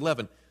 8, verse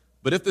 11.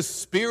 But if the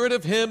Spirit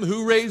of him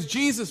who raised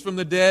Jesus from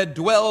the dead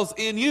dwells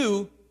in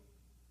you,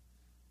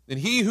 then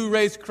he who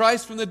raised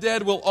Christ from the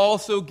dead will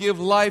also give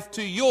life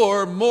to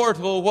your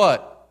mortal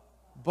what?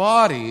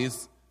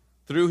 Bodies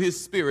through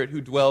his Spirit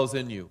who dwells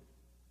in you.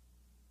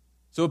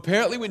 So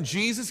apparently when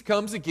Jesus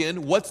comes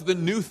again, what's the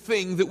new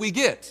thing that we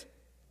get?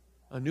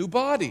 A new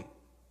body.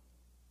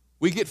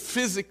 We get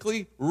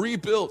physically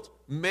rebuilt,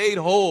 made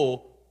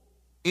whole,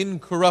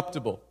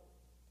 incorruptible.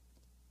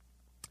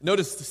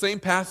 Notice the same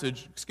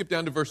passage, skip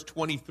down to verse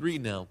 23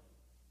 now.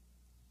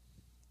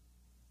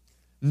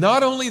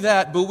 Not only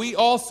that, but we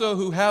also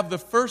who have the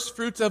first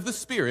fruits of the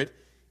Spirit,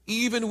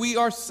 even we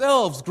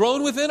ourselves,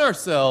 grown within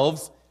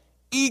ourselves,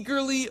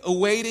 eagerly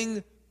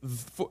waiting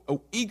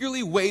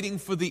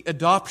for the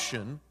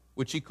adoption,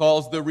 which he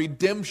calls the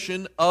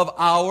redemption of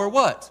our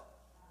what?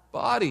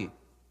 Body.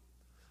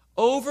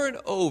 Over and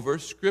over,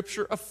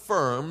 Scripture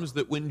affirms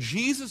that when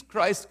Jesus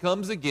Christ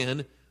comes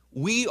again,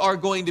 we are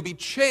going to be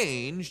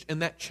changed,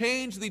 and that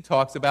change that he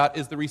talks about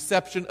is the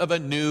reception of a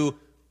new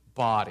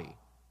body.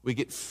 We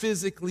get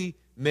physically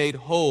made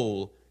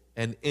whole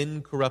and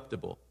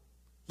incorruptible.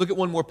 Look at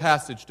one more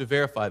passage to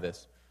verify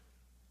this.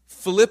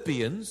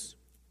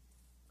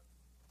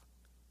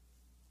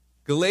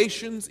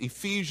 Galatians,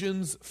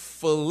 Ephesians,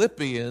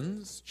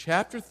 Philippians,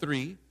 chapter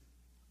 3,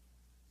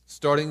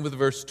 starting with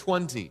verse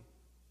 20.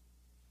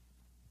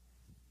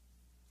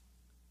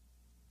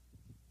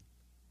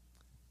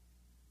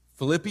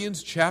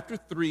 Philippians chapter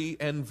 3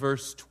 and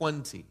verse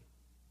 20.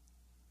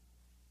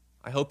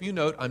 I hope you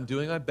note I'm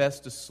doing my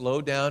best to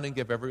slow down and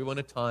give everyone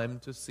a time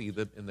to see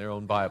them in their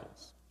own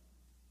Bibles.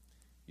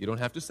 You don't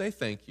have to say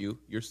thank you.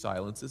 Your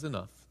silence is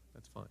enough.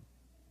 That's fine.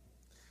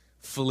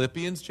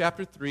 Philippians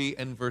chapter 3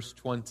 and verse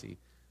 20.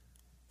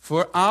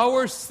 For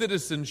our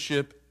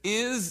citizenship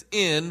is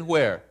in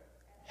where?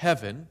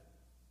 Heaven.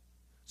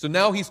 So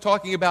now he's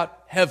talking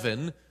about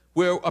heaven,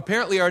 where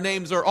apparently our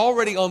names are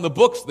already on the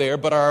books there,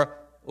 but our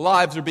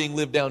lives are being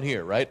lived down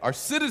here, right? Our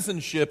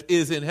citizenship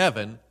is in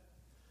heaven,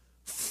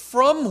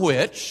 from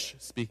which,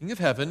 speaking of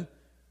heaven,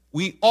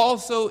 we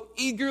also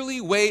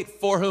eagerly wait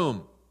for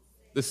whom?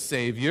 The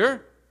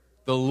Savior,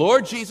 the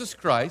Lord Jesus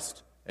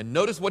Christ. And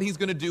notice what he's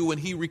going to do when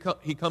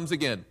he comes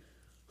again.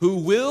 Who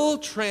will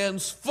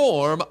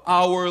transform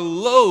our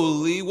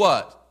lowly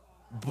what?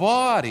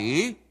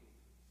 Body,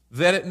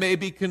 that it may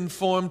be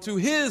conformed to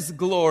his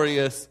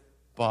glorious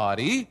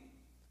body,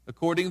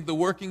 according to the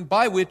working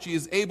by which he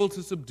is able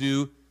to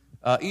subdue,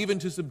 even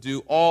to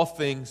subdue all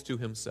things to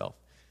himself.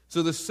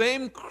 So the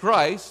same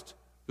Christ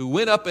who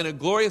went up in a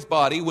glorious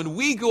body, when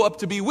we go up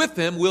to be with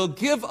him, will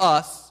give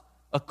us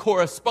a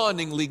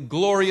correspondingly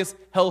glorious,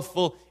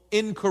 healthful,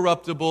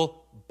 incorruptible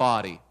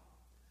body.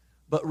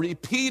 But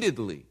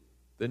repeatedly,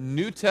 the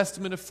New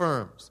Testament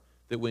affirms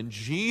that when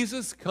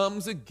Jesus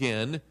comes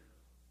again,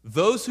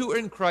 those who are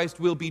in Christ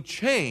will be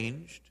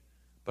changed,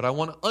 but I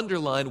want to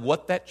underline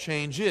what that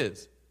change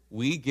is.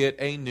 We get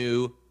a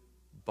new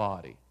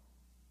body.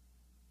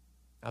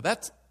 Now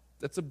that's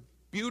a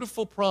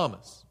beautiful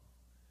promise.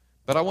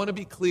 But I want to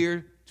be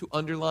clear to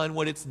underline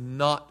what it's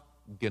not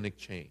going to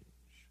change.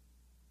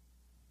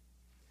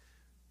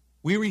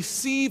 We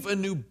receive a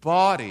new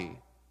body,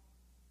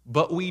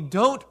 but we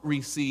don't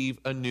receive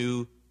a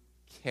new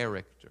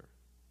character.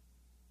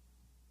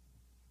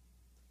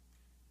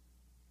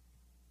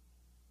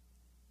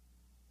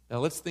 Now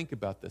let's think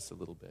about this a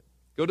little bit.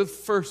 Go to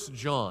 1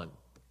 John.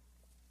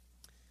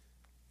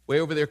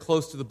 Way over there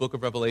close to the book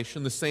of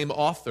Revelation, the same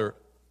author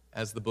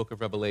as the book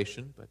of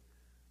Revelation, but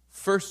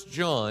 1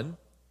 John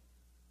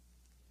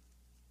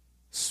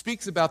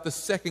speaks about the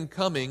second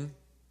coming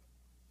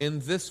in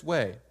this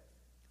way.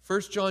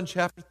 1 John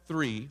chapter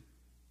 3,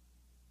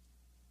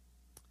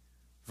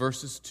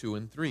 verses 2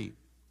 and 3.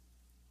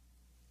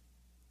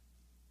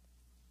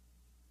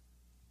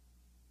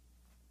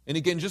 And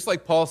again, just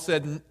like Paul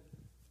said,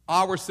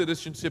 our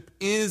citizenship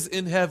is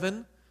in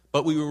heaven,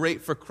 but we will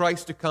wait for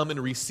Christ to come and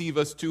receive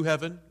us to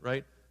heaven,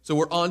 right? So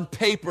we're on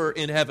paper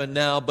in heaven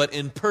now, but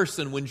in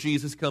person when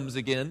Jesus comes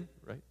again,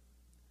 right?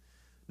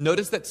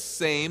 Notice that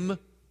same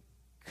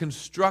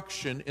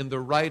construction in the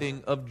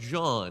writing of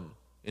John.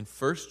 In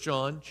 1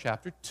 John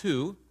chapter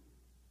 3,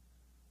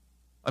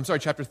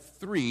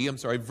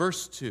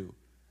 verse 2.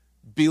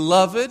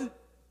 Beloved,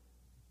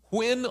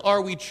 when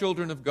are we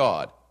children of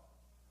God?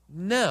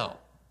 Now.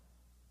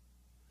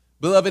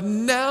 Beloved,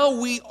 now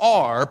we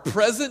are,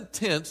 present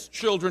tense,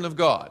 children of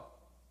God.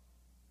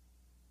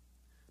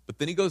 But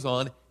then he goes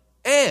on,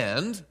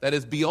 and, that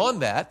is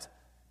beyond that,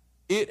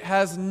 it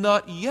has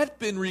not yet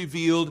been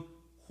revealed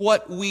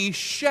what we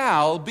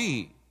shall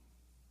be.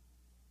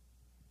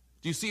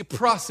 Do you see a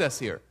process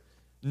here?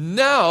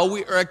 Now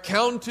we are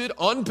accounted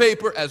on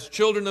paper as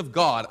children of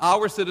God.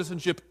 Our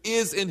citizenship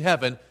is in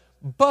heaven,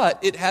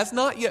 but it has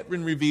not yet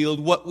been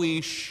revealed what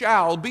we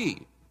shall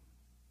be.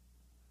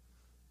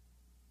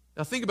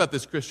 Now think about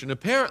this, Christian.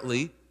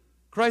 Apparently,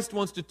 Christ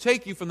wants to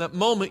take you from that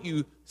moment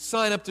you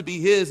sign up to be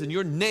his and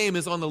your name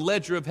is on the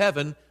ledger of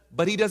heaven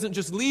but he doesn't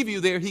just leave you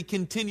there. He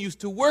continues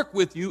to work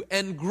with you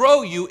and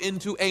grow you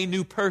into a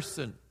new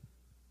person,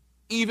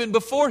 even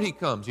before he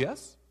comes,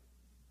 yes?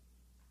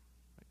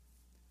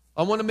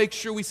 I want to make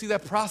sure we see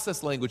that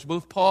process language.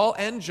 Both Paul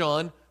and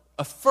John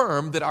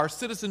affirm that our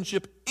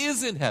citizenship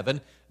is in heaven.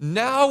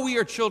 Now we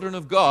are children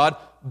of God,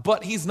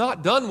 but he's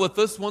not done with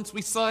us once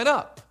we sign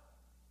up.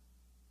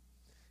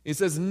 He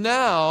says,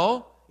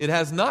 now it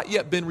has not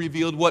yet been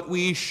revealed what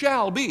we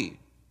shall be.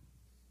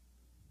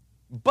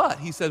 But,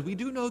 he said, we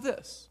do know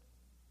this.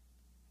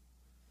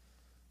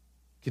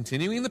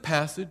 Continuing the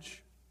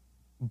passage,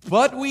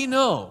 but we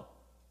know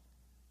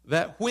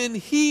that when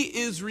he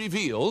is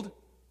revealed,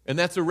 and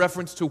that's a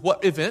reference to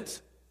what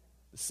event?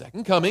 The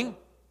second coming.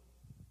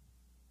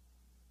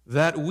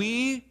 That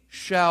we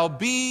shall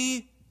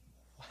be,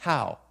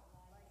 how?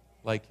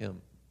 Like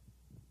him.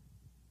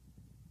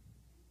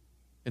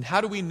 And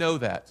how do we know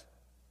that?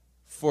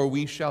 For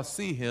we shall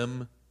see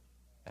him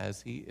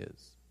as he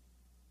is.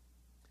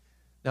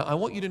 Now, I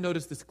want you to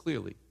notice this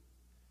clearly.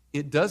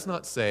 It does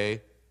not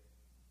say,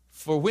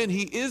 for when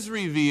he is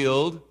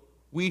revealed,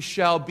 we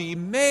shall be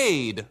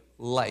made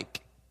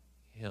like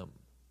him.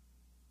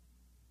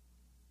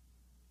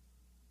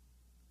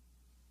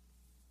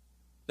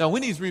 Now,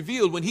 when he's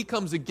revealed, when he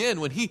comes again,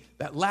 when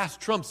that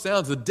last trump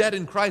sounds, the dead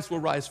in Christ will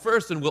rise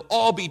first and we'll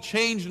all be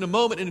changed in a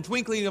moment, in a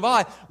twinkling of an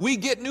eye. We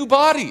get new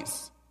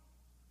bodies.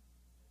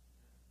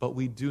 But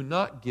we do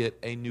not get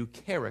a new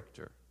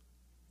character.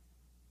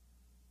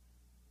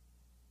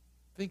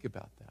 Think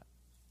about that.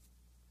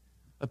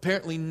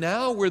 Apparently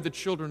now we're the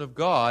children of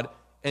God,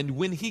 and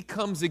when he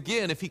comes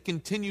again, if he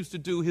continues to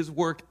do his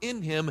work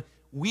in him,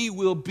 we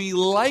will be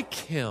like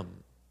him.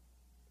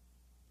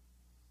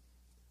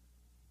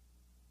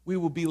 We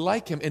will be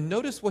like him. And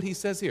notice what he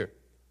says here.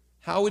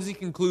 How does he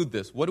conclude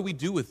this? What do we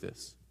do with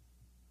this?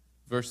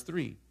 Verse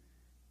 3.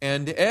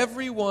 And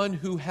everyone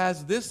who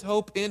has this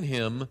hope in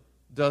him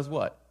does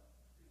what?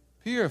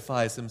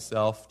 Purifies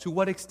himself. To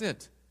what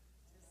extent?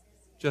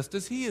 Just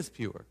as he is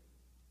pure.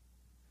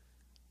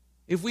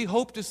 If we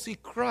hope to see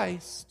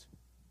Christ,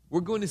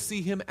 we're going to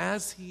see him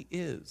as he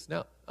is.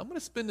 Now, I'm going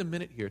to spend a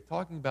minute here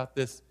talking about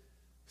this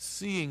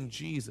seeing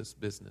Jesus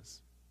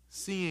business.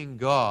 Seeing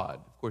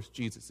God. Of course,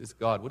 Jesus is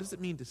God. What does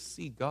it mean to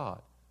see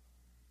God?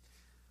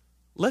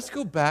 Let's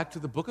go back to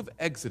the book of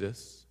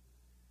Exodus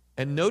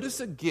and notice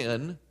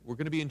again, we're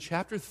going to be in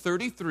chapter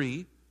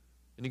 33,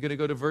 and you're going to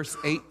go to verse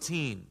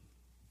 18.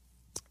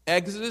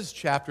 Exodus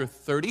chapter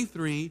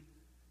 33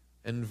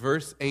 and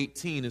verse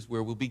 18 is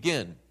where we'll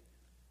begin.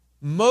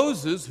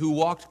 Moses, who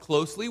walked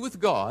closely with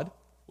God,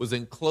 was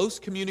in close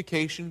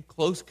communication,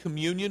 close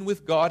communion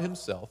with God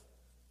himself,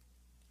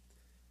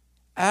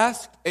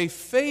 asked a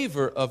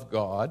favor of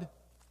God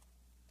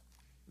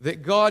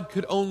that God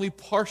could only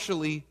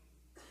partially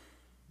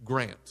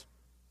grant.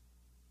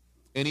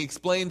 And he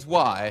explains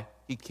why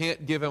he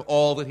can't give him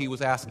all that he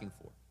was asking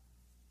for.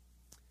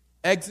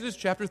 Exodus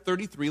chapter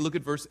 33, look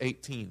at verse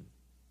 18.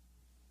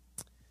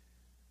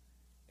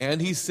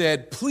 And he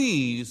said,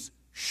 please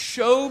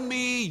show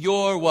me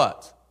your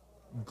what?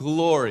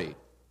 Glory.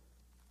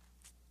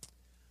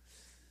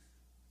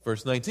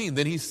 Verse 19,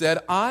 then he said,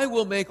 I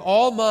will make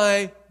all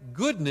my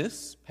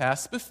goodness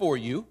pass before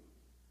you,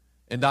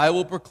 and I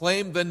will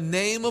proclaim the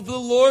name of the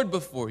Lord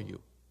before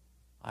you.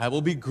 I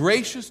will be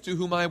gracious to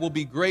whom I will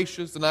be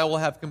gracious, and I will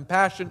have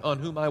compassion on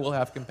whom I will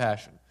have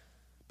compassion.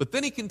 But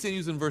then he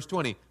continues in verse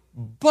 20,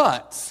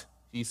 but,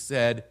 he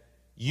said,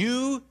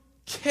 you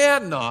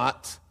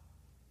cannot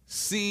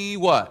see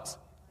what?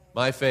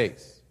 My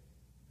face.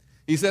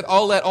 He said,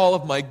 I'll let all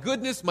of my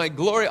goodness, my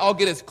glory, I'll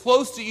get as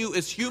close to you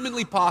as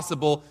humanly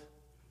possible,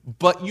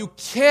 but you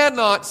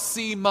cannot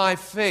see my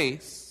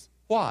face.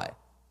 Why?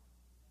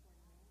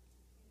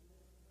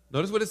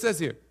 Notice what it says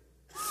here.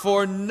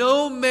 For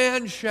no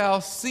man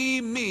shall see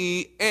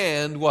me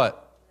and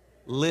what?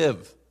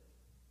 Live.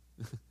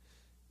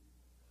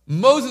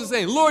 Moses is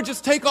saying, Lord,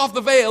 just take off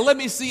the veil. Let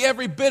me see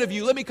every bit of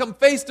you. Let me come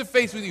face to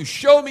face with you.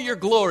 Show me your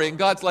glory. And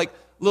God's like,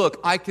 look,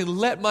 I can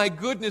let my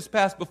goodness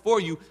pass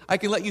before you. I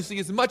can let you see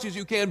as much as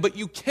you can, but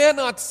you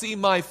cannot see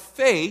my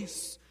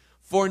face,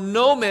 for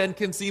no man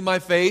can see my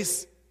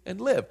face and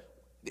live.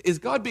 Is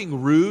God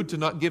being rude to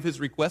not give his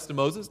request to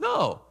Moses?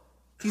 No.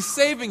 He's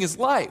saving his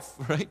life,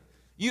 right?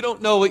 You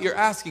don't know what you're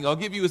asking. I'll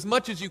give you as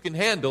much as you can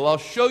handle. I'll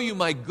show you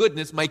my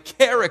goodness, my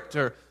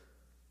character.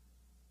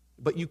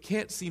 But you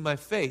can't see my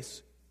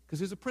face, because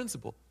there's a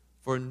principle.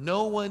 For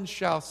no one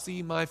shall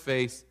see my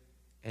face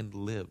and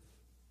live.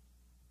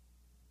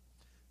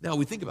 Now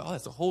we think about,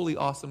 that's a holy,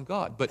 awesome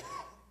God. But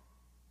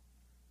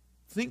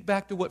think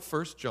back to what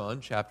 1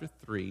 John chapter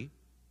 3,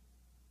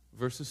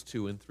 verses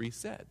 2 and 3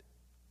 said.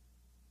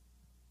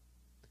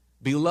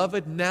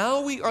 Beloved,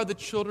 now we are the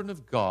children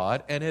of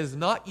God, and it has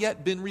not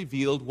yet been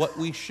revealed what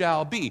we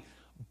shall be.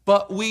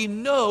 But we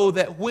know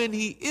that when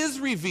he is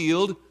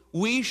revealed,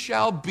 we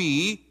shall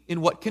be in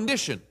what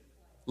condition?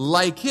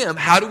 Like him.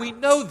 How do we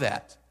know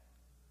that?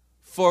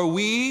 For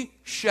we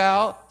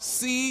shall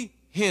see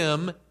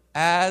him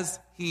as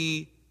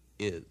he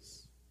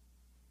is.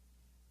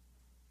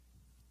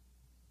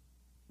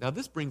 Now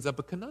this brings up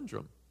a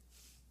conundrum.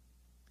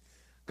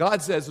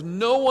 God says,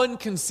 no one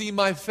can see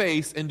my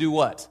face and do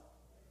what?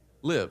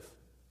 Live.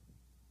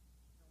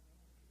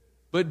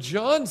 But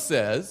John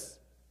says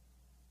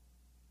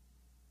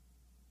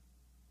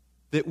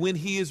that when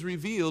he is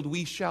revealed,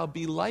 we shall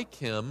be like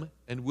him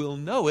and will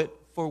know it,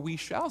 for we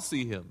shall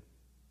see him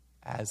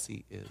as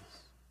he is.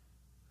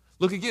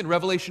 Look again,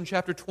 Revelation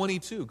chapter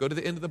 22. Go to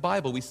the end of the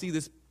Bible. We see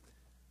this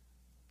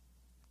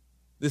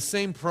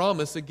same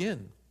promise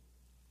again,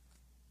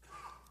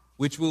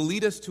 which will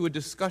lead us to a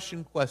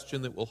discussion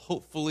question that will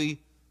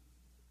hopefully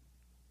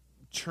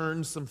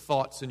churn some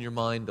thoughts in your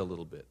mind a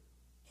little bit.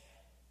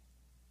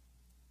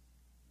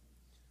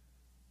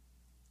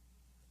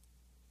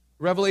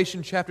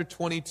 Revelation chapter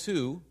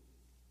 22,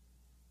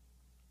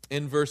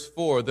 in verse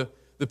 4, the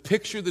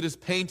picture that is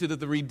painted of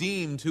the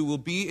redeemed who will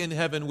be in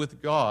heaven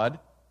with God.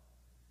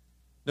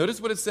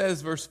 Notice what it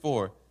says, verse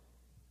 4.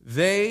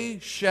 They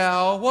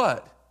shall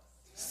what?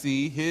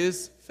 See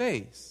his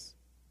face,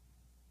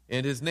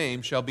 and his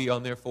name shall be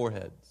on their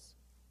foreheads.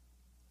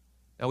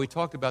 Now, we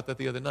talked about that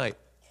the other night.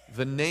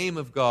 The name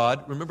of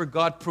God, remember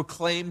God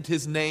proclaimed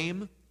his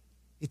name?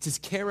 It's his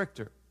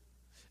character.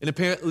 And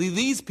apparently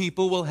these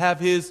people will have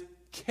his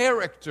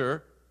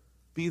character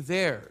be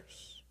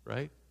theirs,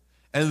 right?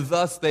 And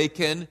thus they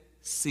can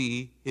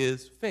see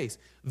his face.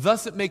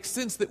 Thus it makes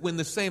sense that when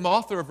the same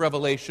author of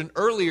Revelation,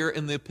 earlier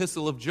in the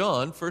epistle of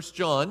John, 1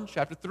 John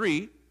chapter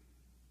 3,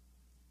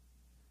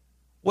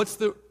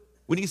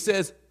 when he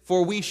says,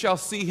 for we shall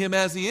see him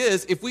as he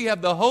is, if we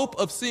have the hope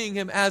of seeing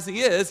him as he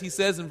is, he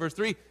says in verse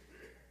 3,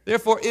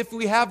 therefore if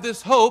we have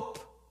this hope,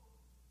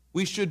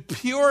 we should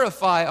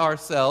purify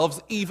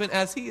ourselves even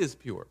as he is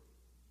pure.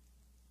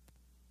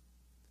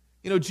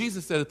 You know,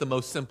 Jesus said it the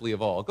most simply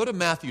of all. Go to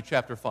Matthew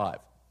chapter 5.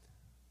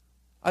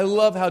 I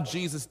love how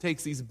Jesus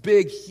takes these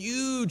big,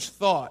 huge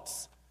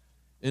thoughts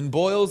and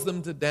boils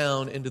them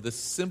down into the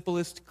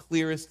simplest,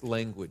 clearest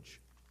language.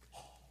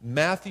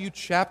 Matthew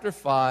chapter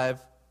 5,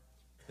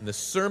 in the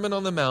Sermon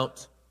on the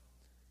Mount,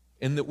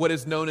 in what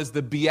is known as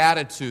the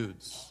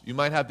Beatitudes. You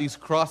might have these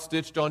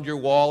cross-stitched on your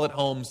wall at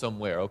home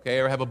somewhere, okay?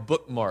 Or have a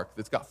bookmark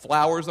that's got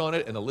flowers on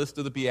it and a list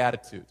of the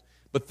Beatitudes.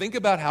 But think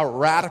about how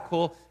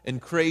radical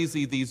and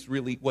crazy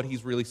what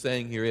he's really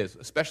saying here is,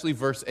 especially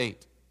verse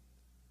 8.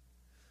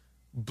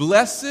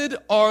 Blessed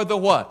are the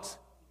what?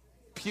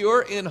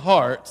 Pure in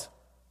heart,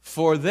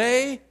 for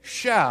they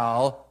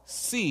shall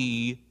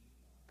see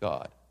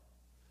God.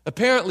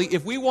 Apparently,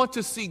 if we want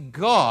to see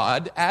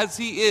God as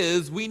he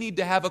is, we need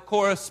to have a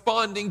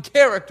corresponding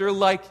character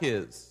like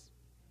his.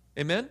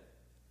 Amen?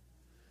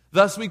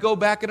 Thus, we go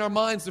back in our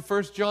minds to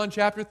 1 John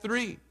chapter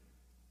 3.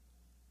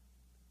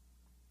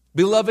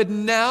 Beloved,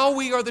 now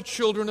we are the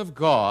children of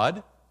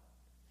God,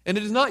 and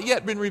it has not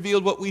yet been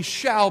revealed what we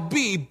shall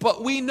be,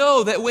 but we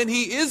know that when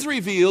he is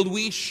revealed,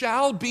 we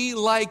shall be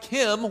like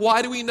him.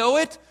 Why do we know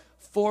it?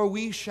 For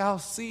we shall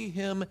see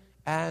him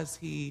as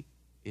he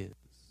is.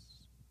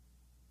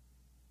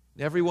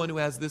 And everyone who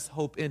has this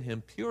hope in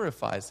him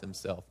purifies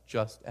himself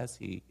just as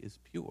he is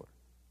pure.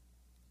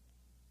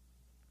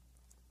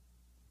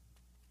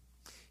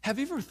 Have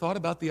you ever thought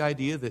about the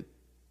idea that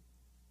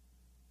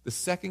the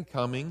second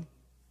coming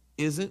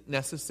isn't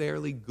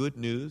necessarily good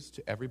news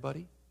to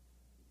everybody?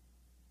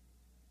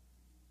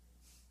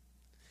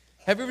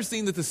 Have you ever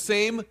seen that the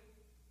same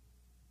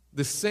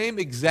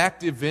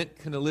exact event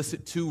can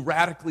elicit two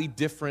radically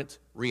different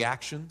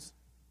reactions?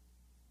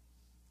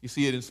 You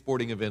see it in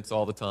sporting events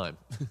all the time.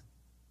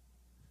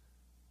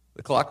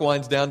 The clock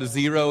winds down to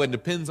 0 and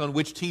depends on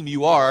which team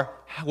you are,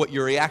 what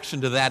your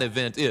reaction to that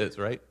event is,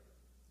 right?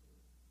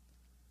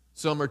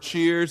 Some are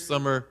cheers,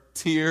 some are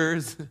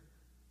tears.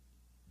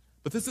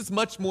 But this is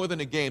much more than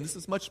a game. This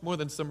is much more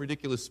than some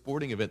ridiculous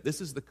sporting event.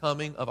 This is the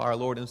coming of our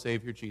Lord and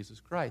Savior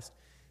Jesus Christ.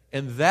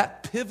 And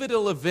that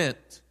pivotal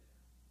event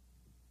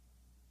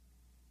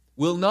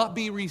will not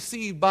be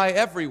received by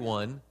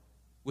everyone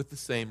with the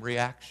same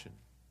reaction.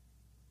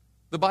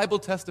 The Bible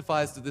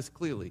testifies to this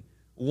clearly.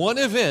 One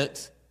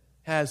event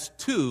has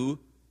two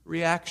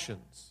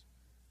reactions.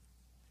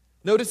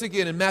 Notice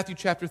again in Matthew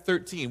chapter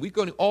 13, we're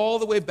going all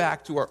the way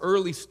back to our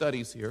early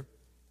studies here.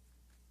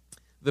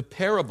 The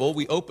parable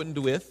we opened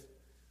with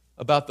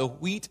about the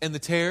wheat and the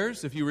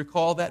tares, if you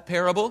recall that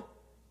parable.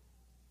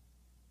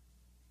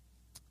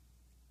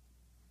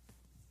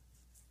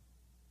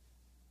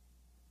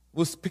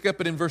 We'll pick up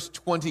it in verse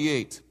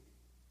 28.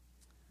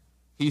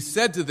 He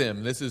said to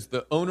them, this is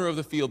the owner of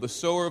the field, the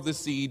sower of the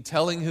seed,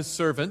 telling his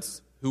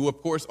servants, who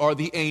of course are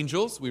the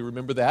angels. We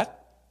remember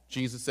that.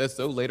 Jesus says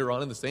so later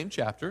on in the same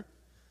chapter.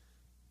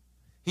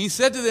 He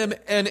said to them,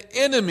 an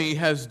enemy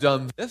has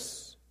done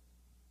this.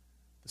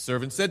 The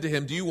servant said to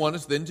him, do you want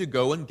us then to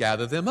go and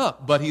gather them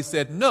up? But he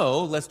said,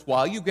 no, lest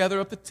while you gather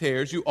up the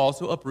tares, you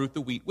also uproot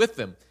the wheat with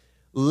them.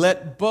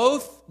 Let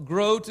both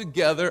grow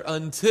together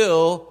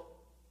until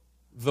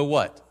the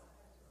what?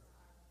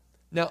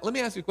 Now, let me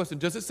ask you a question.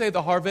 Does it say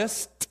the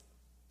harvest,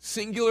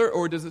 singular,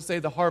 or does it say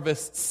the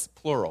harvests,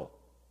 plural?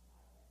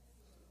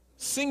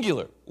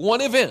 Singular. One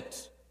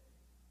event.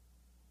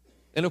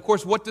 And of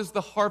course, what does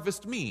the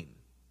harvest mean?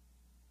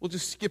 We'll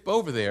just skip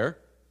over there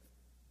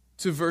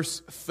to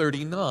verse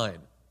 39.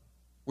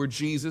 where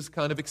Jesus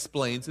kind of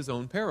explains his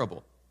own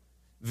parable.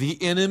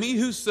 The enemy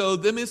who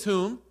sowed them is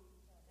whom?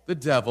 The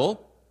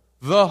devil.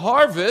 The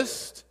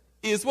harvest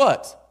is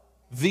what?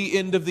 The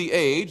end of the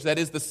age. That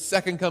is the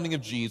second coming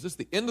of Jesus,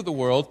 the end of the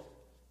world.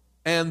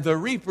 And the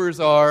reapers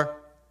are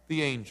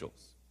the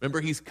angels.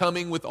 Remember, he's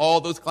coming with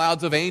all those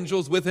clouds of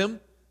angels with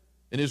him,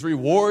 and his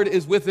reward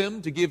is with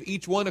him to give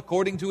each one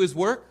according to his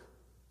work.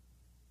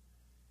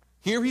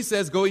 Here he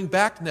says, going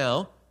back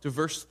now to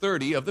verse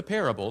 30 of the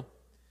parable,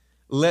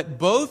 let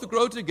both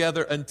grow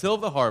together until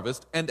the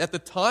harvest, and at the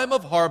time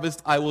of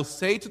harvest I will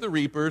say to the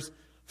reapers,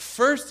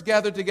 first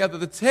gather together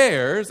the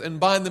tares and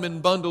bind them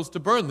in bundles to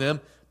burn them,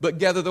 but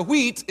gather the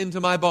wheat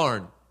into my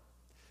barn.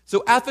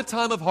 So at the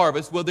time of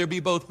harvest, will there be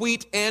both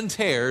wheat and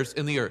tares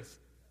in the earth?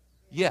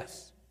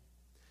 Yes.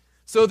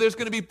 So there's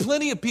going to be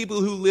plenty of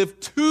people who live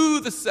to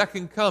the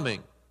second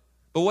coming.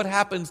 But what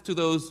happens to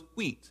those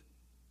wheat?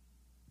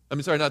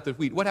 Not the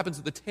wheat. What happens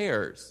to the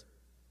tares?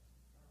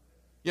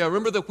 Yeah,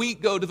 remember the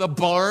wheat go to the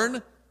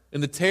barn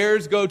and the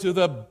tares go to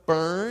the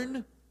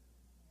burn?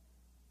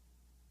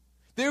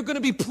 There are going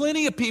to be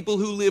plenty of people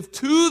who live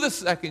to the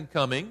second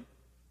coming.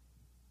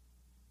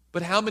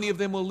 But how many of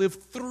them will live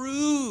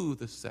through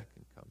the second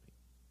coming?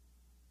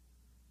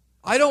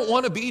 I don't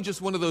want to be just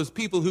one of those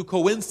people who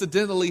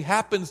coincidentally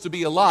happens to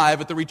be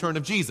alive at the return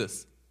of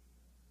Jesus.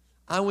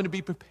 I want to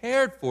be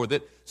prepared for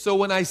that, so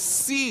when I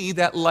see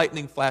that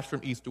lightning flash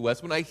from east to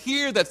west, when I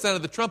hear that sound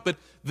of the trumpet,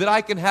 that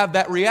I can have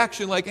that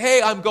reaction like,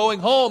 hey, I'm going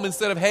home,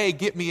 instead of, hey,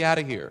 get me out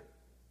of here.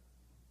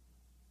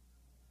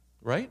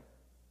 Right?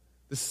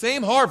 The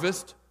same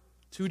harvest,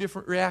 two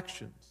different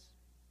reactions.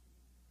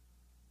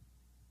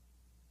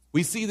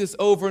 We see this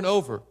over and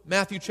over.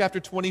 Matthew chapter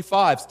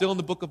 25, still in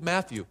the book of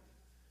Matthew.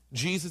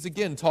 Jesus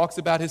again talks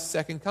about his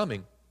second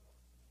coming.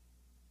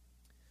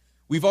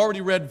 We've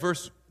already read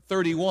verse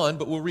 31,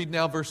 but we'll read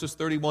now verses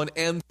 31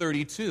 and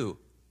 32.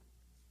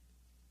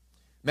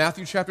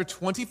 Matthew chapter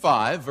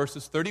 25,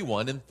 verses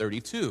 31 and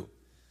 32.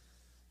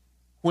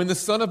 When the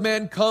Son of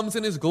Man comes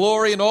in his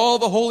glory and all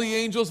the holy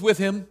angels with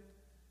him,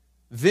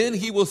 then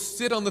he will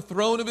sit on the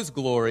throne of his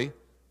glory.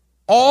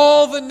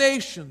 All the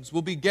nations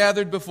will be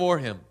gathered before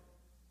him,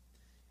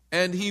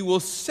 and he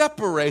will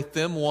separate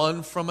them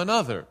one from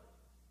another,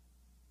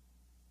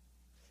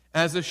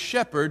 as a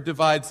shepherd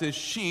divides his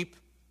sheep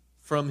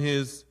from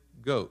his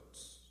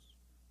goats.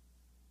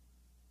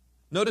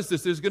 Notice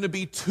this, there's going to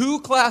be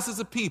two classes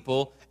of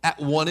people at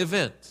one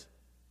event.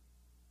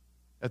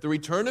 At the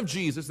return of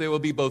Jesus, there will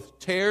be both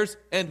tares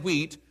and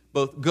wheat,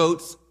 both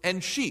goats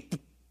and sheep.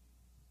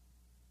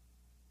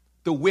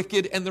 The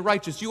wicked and the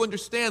righteous. You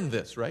understand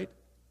this, right?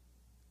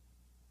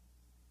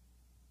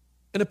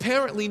 And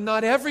apparently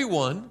not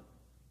everyone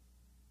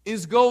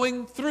is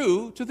going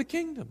through to the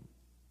kingdom.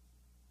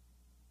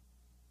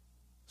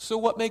 So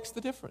what makes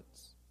the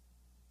difference?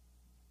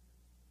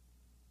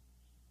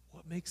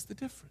 What makes the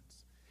difference?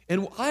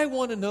 And I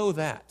want to know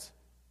that.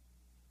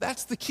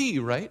 That's the key,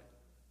 right?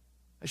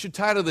 I should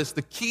title this,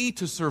 The Key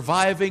to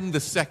Surviving the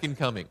Second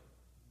Coming.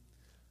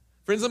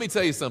 Friends, let me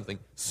tell you something.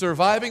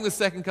 Surviving the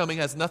second coming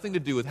has nothing to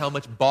do with how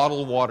much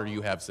bottled water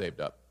you have saved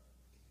up.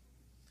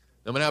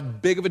 No matter how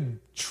big of a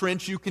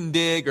trench you can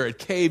dig or a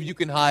cave you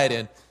can hide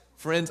in.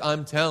 Friends,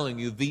 I'm telling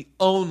you, the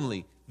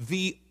only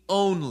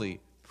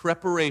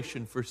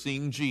preparation for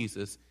seeing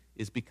Jesus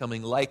is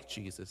becoming like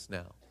Jesus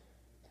now.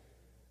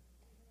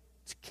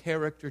 It's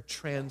character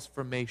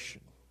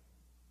transformation,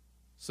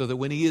 so that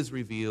when he is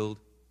revealed,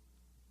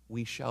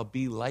 we shall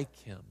be like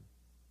him,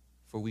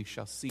 for we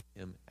shall see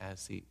him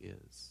as he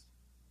is.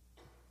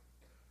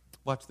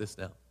 Watch this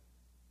now.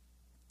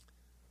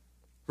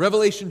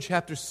 Revelation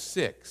chapter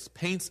 6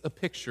 paints a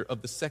picture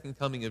of the second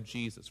coming of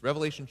Jesus.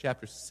 Revelation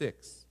chapter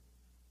 6.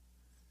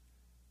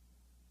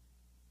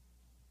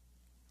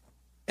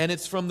 And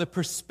it's from the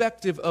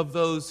perspective of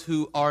those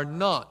who are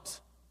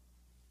not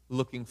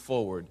looking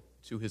forward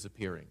to his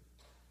appearing.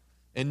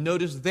 And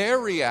notice their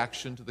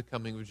reaction to the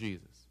coming of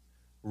Jesus.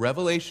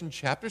 Revelation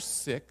chapter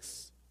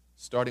 6,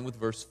 starting with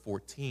verse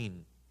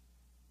 14.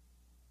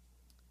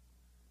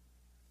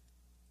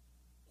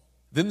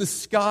 Then the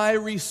sky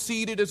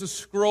receded as a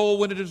scroll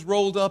when it is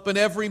rolled up, and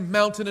every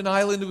mountain and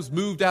island was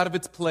moved out of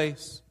its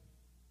place.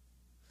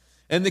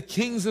 And the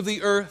kings of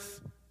the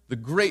earth, the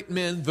great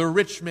men, the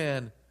rich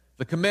man,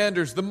 the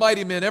commanders, the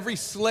mighty men, every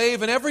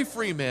slave and every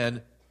free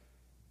man,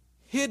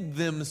 hid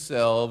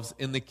themselves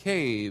in the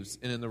caves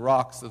and in the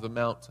rocks of the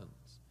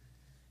mountains,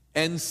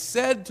 and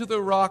said to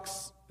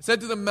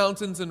the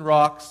mountains and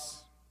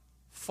rocks,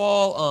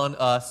 fall on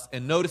us.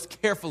 And notice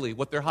carefully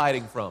what they're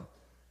hiding from.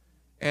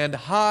 And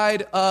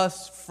hide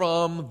us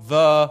from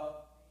the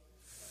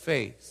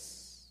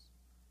face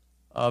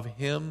of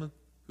him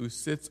who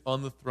sits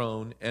on the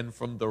throne and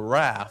from the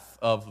wrath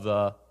of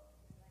the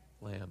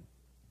Lamb.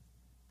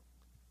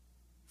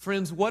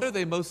 Friends, what are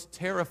they most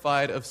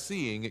terrified of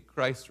seeing at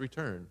Christ's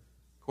return?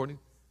 According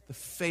to the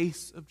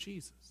face of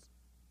Jesus.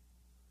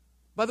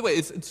 By the way,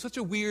 it's such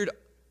a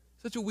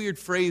weird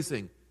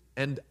phrasing.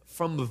 And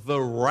from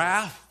the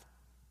wrath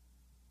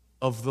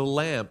of the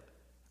Lamb.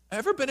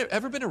 Ever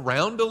been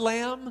around a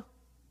lamb?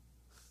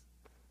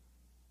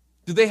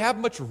 Do they have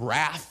much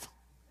wrath?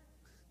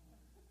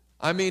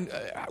 I mean,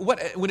 when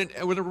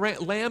a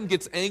lamb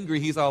gets angry,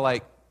 he's all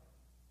like,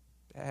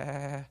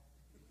 bah.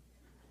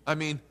 I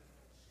mean,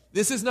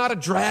 this is not a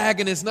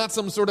dragon. It's not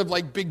some sort of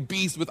like big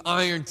beast with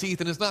iron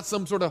teeth, and it's not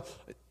some sort of...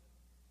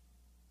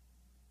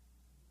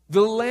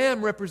 The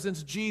lamb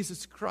represents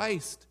Jesus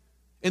Christ.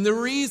 And the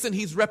reason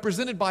he's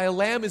represented by a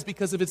lamb is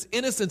because of its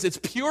innocence, its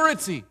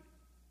purity.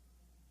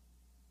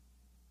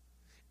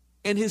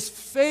 And his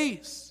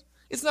face.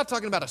 It's not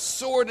talking about a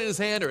sword in his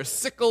hand or a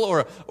sickle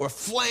or a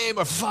flame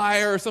or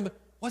fire or something.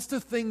 What's the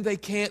thing they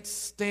can't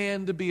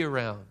stand to be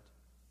around?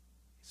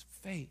 His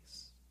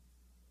face.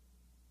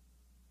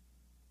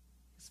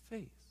 His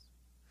face.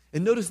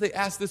 And notice they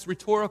ask this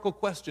rhetorical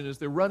question as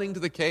they're running to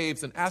the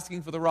caves and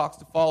asking for the rocks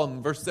to fall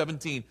in verse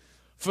 17.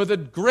 For the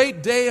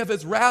great day of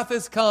his wrath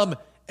has come,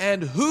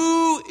 and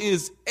who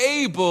is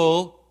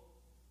able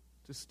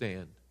to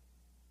stand?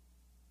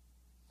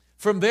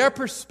 From their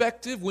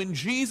perspective, when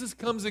Jesus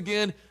comes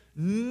again,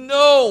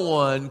 no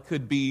one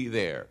could be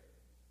there.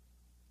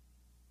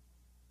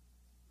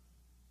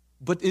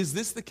 But is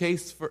this the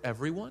case for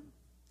everyone?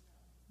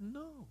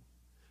 No.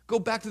 Go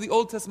back to the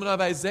Old Testament of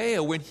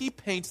Isaiah when he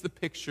paints the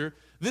picture,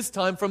 this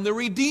time from the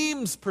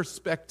redeemed's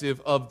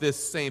perspective of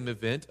this same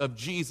event, of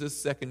Jesus'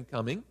 second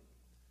coming.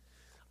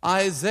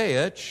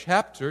 Isaiah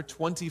chapter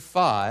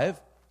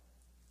 25.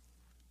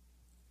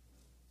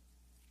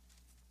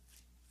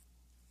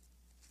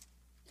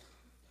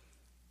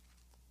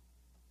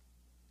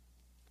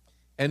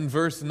 And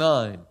verse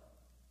 9.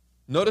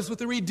 Notice what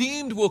the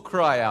redeemed will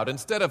cry out.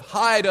 Instead of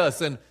hide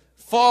us and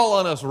fall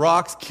on us,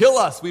 rocks, kill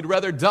us, we'd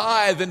rather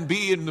die than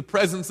be in the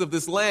presence of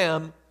this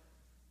lamb.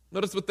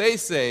 Notice what they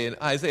say in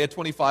Isaiah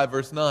 25,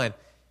 verse 9.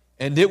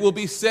 And it will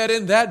be said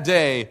in that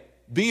day,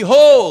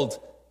 behold,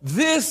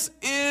 this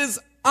is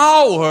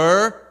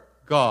our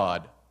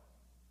God.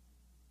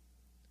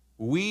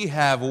 We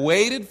have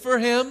waited for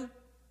him,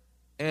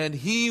 and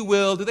he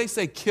will, do they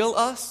say kill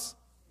us?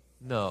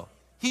 No.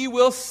 He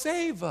will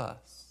save us.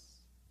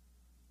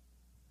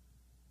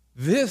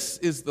 This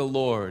is the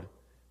Lord.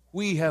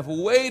 We have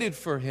waited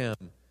for him.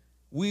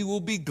 We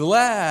will be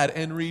glad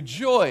and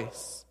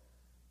rejoice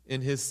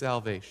in his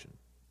salvation.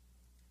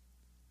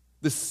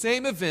 The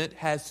same event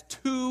has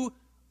two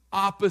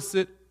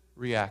opposite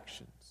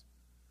reactions.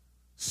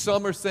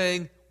 Some are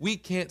saying, we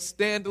can't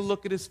stand to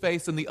look at his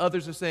face, and the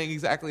others are saying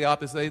exactly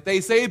opposite.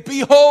 They say,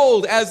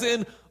 behold, as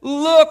in,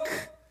 look,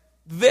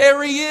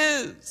 there he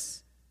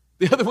is.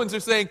 The other ones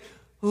are saying,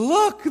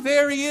 look,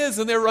 there he is,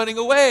 and they're running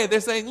away. They're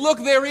saying, look,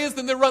 there he is,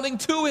 and they're running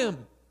to him.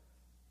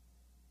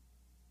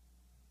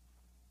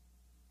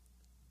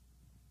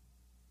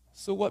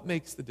 So what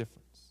makes the difference?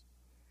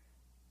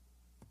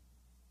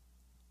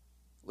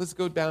 Let's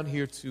go down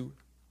here to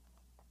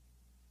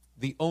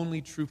the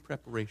only true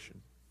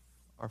preparation,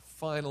 our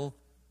final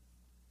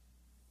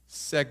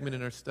segment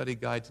in our study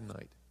guide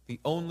tonight. The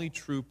only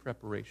true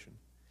preparation.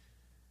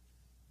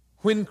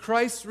 When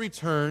Christ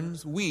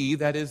returns, we,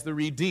 that is the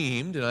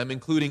redeemed, and I'm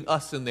including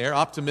us in there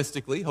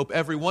optimistically, hope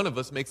every one of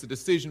us makes a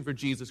decision for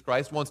Jesus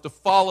Christ, wants to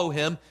follow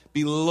him,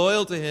 be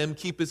loyal to him,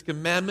 keep his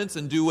commandments,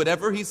 and do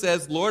whatever he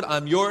says. Lord,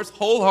 I'm yours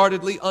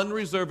wholeheartedly,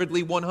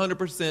 unreservedly,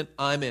 100%,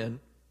 I'm in.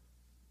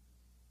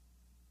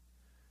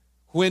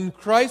 When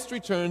Christ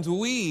returns,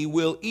 we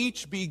will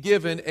each be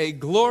given a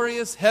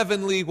glorious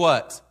heavenly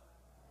what?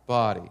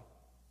 Body.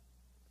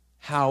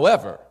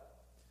 However,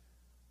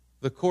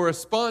 the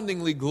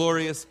correspondingly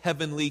glorious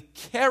heavenly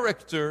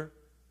character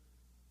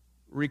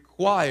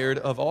required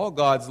of all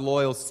God's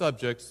loyal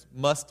subjects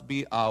must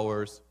be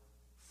ours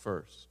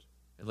first.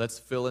 And let's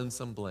fill in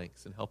some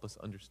blanks and help us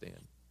understand.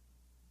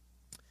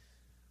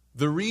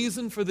 The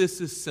reason for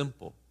this is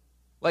simple.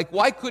 Like,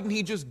 why couldn't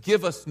he just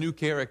give us new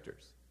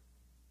characters?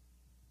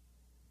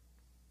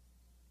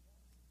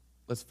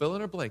 Let's fill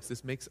in our blanks.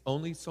 This makes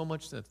only so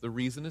much sense. The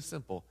reason is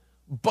simple.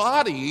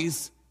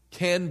 Bodies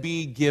can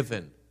be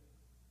given.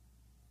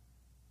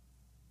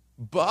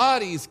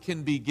 Bodies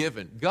can be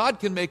given. God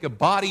can make a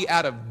body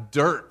out of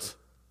dirt.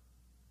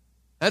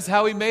 That's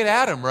how he made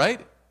Adam, right?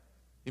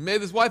 He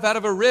made his wife out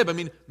of a rib. I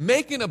mean,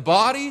 making a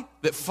body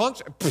that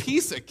functions, a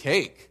piece of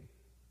cake,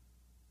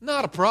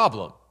 not a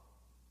problem.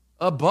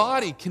 A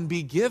body can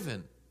be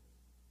given.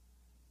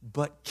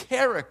 But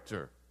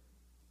character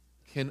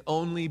can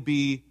only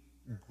be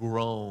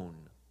grown.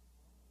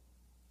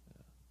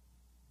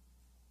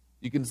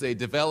 You can say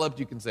developed,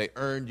 you can say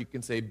earned, you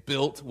can say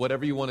built,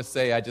 whatever you want to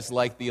say. I just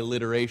like the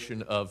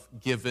alliteration of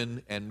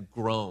given and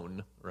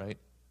grown, right?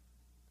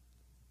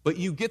 But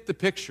you get the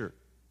picture.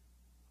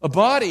 A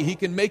body, he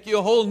can make you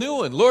a whole new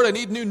one. Lord, I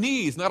need new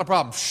knees. Not a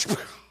problem.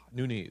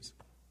 New knees.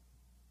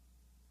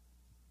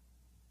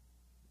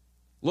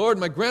 Lord,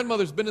 my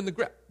grandmother's been in the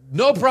ground.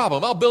 No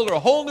problem. I'll build her a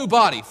whole new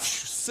body.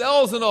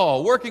 Cells and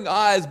all. Working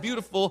eyes,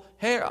 beautiful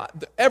hair,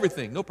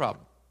 everything. No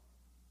problem.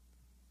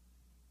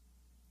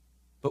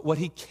 But what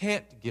he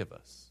can't give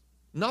us,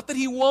 not that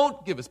he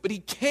won't give us, but he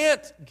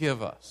can't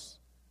give us,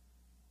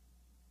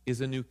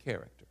 is a new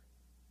character.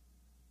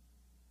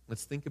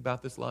 Let's think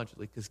about this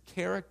logically, because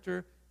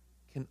character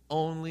can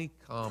only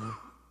come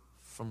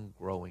from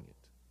growing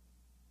it.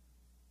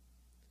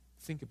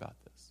 Think about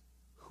this.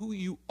 Who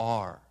you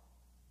are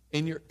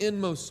in your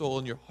inmost soul,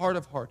 in your heart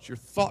of hearts, your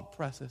thought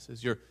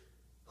processes,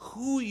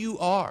 who you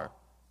are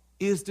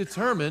is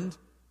determined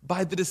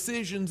by the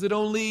decisions that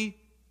only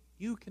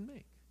you can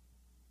make.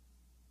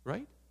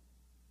 Right?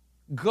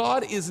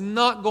 God is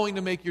not going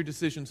to make your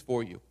decisions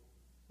for you.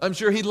 I'm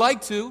sure He'd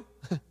like to.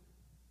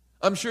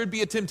 I'm sure it'd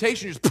be a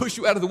temptation to just push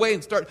you out of the way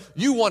and start,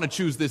 you want to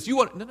choose this.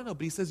 No.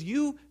 But He says,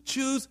 you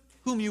choose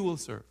whom you will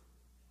serve.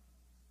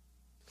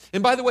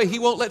 And by the way, He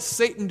won't let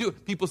Satan do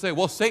it. People say,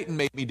 well, Satan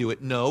made me do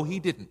it. No, he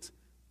didn't.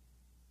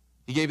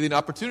 He gave you an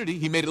opportunity.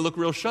 He made it look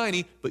real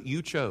shiny, but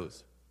you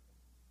chose.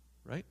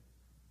 Right?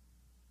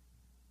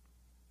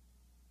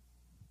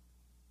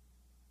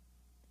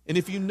 And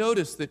if you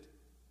notice that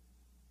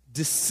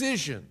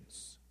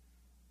decisions,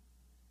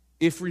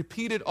 if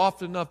repeated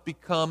often enough,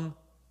 become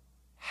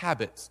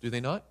habits, do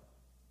they not?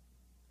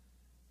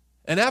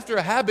 And after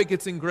a habit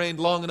gets ingrained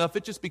long enough,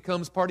 it just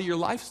becomes part of your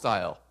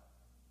lifestyle.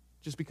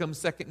 It just becomes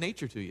second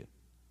nature to you.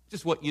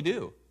 Just what you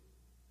do.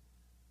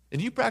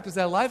 And you practice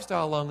that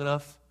lifestyle long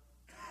enough,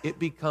 it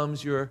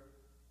becomes your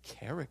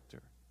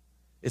character.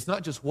 It's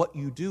not just what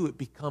you do, it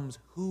becomes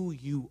who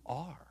you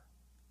are.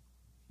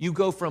 You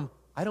go from,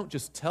 I don't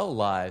just tell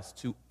lies,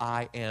 to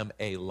I am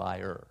a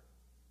liar.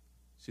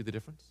 See the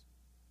difference?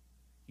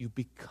 You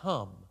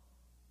become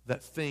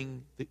that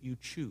thing that you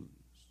choose.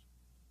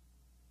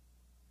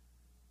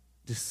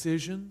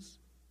 Decisions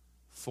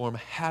form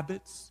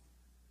habits,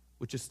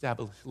 which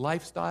establish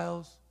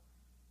lifestyles,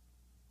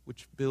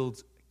 which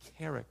builds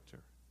character.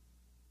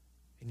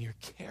 And your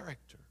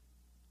character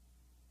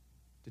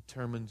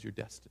determines your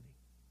destiny.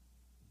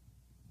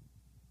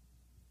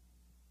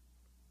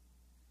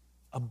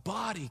 A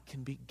body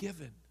can be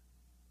given,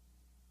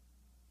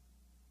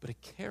 but a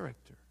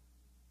character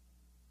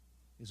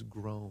is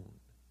grown.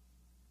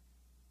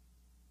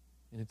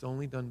 And it's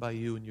only done by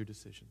you and your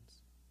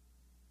decisions.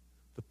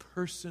 The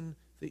person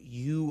that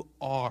you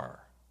are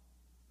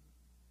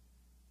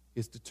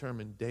is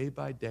determined day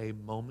by day,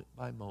 moment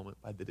by moment,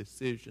 by the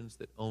decisions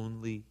that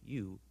only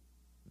you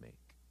make.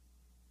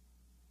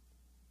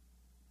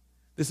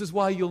 This is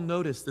why you'll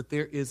notice that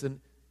there is an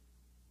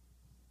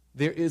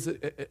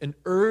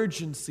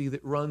urgency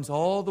that runs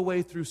all the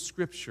way through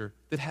Scripture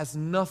that has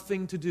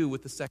nothing to do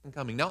with the second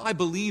coming. Now, I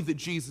believe that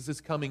Jesus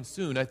is coming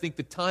soon. I think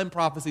the time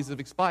prophecies have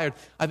expired.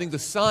 I think the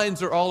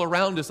signs are all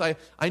around us.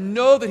 I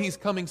know that He's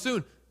coming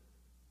soon.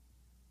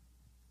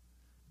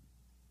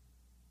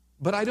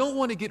 But I don't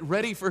want to get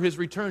ready for His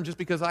return just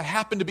because I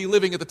happen to be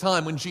living at the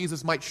time when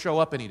Jesus might show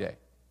up any day.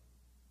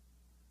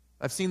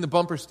 I've seen the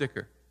bumper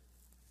sticker.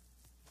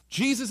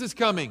 Jesus is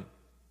coming.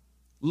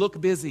 Look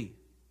busy.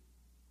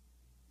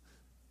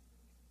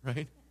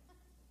 Right?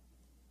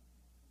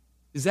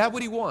 Is that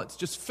what He wants?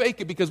 Just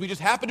fake it because we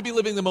just happen to be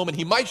living the moment.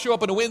 He might show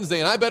up on a Wednesday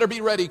and I better be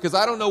ready because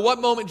I don't know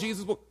what moment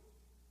Jesus will.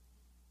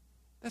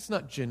 That's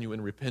not genuine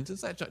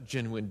repentance. That's not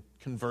genuine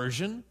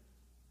conversion.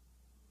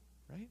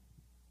 Right?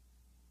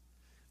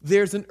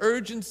 There's an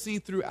urgency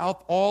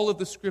throughout all of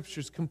the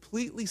Scriptures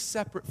completely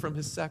separate from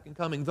His second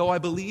coming, though I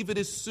believe it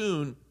is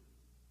soon.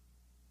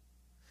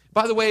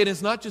 By the way, it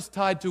is not just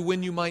tied to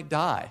when you might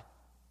die.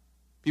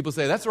 People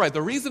say, that's right,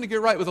 the reason to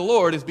get right with the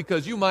Lord is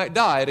because you might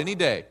die at any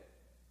day.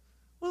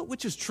 Well,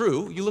 which is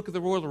true. You look at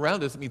the world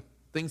around us,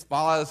 things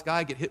fall out of the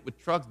sky, get hit with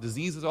trucks,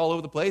 diseases all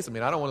over the place. I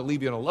don't want to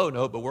leave you on a low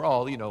note, but we're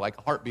all, like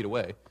a heartbeat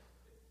away.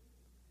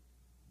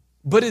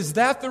 But is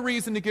that the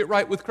reason to get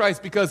right with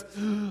Christ? Because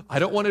I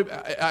don't want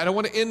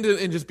to end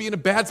and just be in a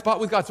bad spot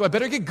with God, so I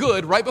better get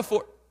good right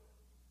before.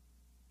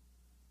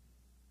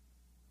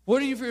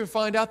 What if you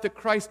find out that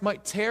Christ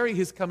might tarry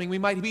His coming? We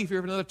might be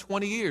here for another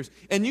 20 years.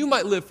 And you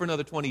might live for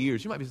another 20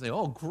 years. You might be saying,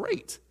 oh,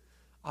 great.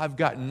 I've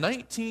got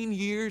 19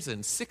 years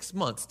and 6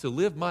 months to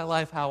live my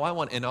life how I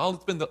want. And all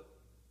it's been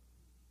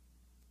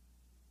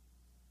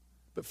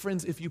But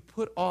friends, if you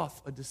put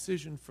off a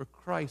decision for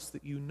Christ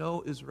that you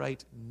know is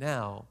right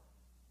now,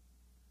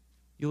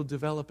 you'll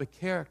develop a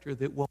character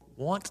that won't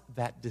want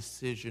that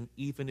decision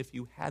even if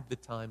you had the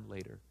time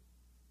later.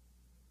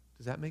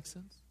 Does that make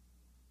sense?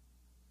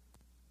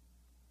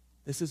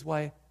 This is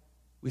why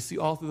we see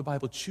all through the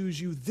Bible, choose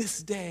you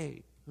this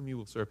day whom you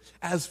will serve.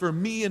 As for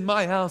me and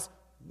my house,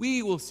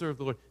 we will serve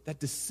the Lord. That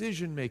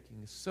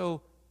decision-making is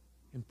so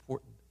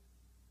important.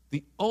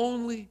 The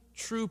only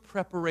true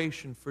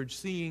preparation for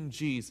seeing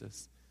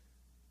Jesus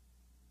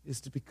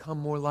is to become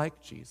more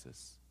like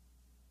Jesus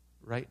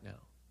right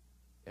now,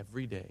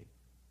 every day,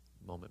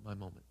 moment by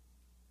moment.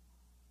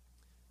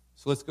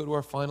 So let's go to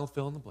our final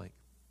fill in the blank.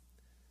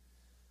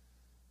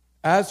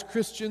 As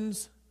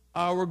Christians,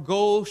 our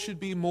goal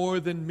should be more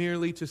than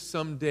merely to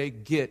someday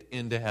get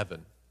into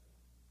heaven.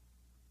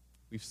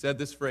 We've said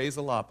this phrase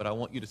a lot, but I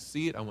want you to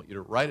see it. I want you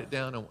to write it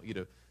down. I want you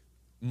to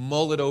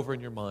mull it over in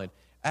your mind.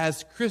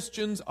 As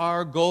Christians,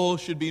 our goal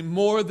should be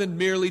more than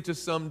merely to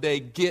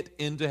someday get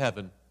into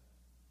heaven.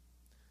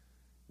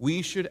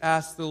 We should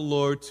ask the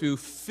Lord to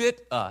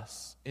fit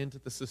us into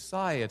the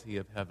society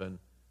of heaven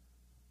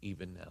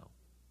even now.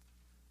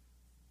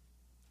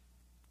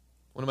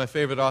 One of my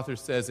favorite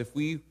authors says, if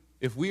we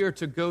If we are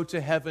to go to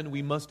heaven,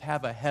 we must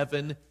have a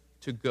heaven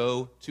to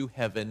go to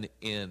heaven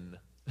in.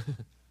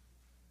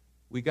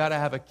 We got to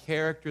have a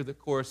character that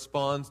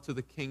corresponds to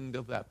the king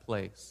of that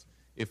place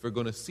if we're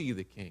going to see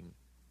the king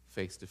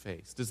face to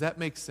face. Does that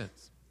make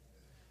sense?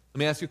 Let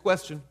me ask you a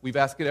question. We've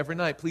asked it every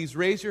night. Please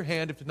raise your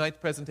hand if tonight's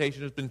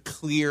presentation has been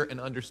clear and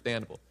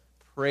understandable.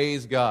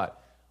 Praise God.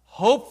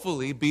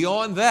 Hopefully,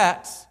 beyond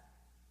that,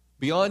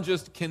 beyond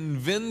just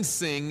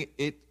convincing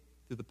it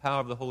through the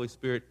power of the Holy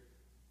Spirit,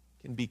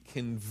 can be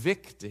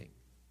convicting.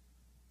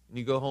 And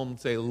you go home and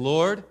say,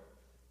 Lord,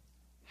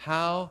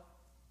 how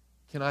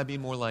can I be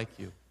more like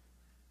you?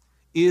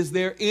 Is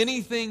there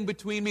anything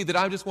between me that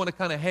I just want to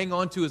kind of hang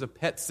on to as a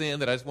pet sin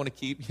that I just want to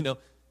keep?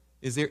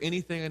 Is there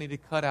anything I need to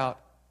cut out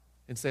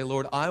and say,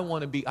 Lord, I don't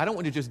want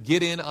to just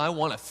get in, I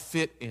want to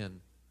fit in.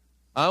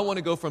 I want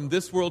to go from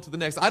this world to the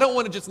next. I don't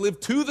want to just live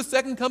to the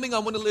second coming, I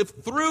want to live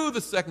through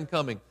the second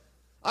coming.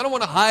 I don't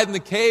want to hide in the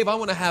cave, I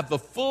want to have the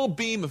full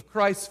beam of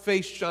Christ's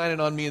face shining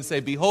on me and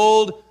say,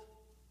 behold,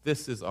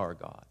 this is our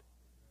God.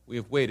 We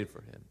have waited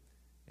for him,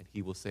 and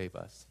he will save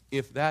us.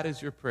 If that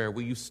is your prayer,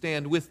 will you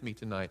stand with me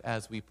tonight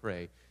as we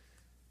pray?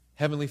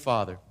 Heavenly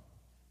Father,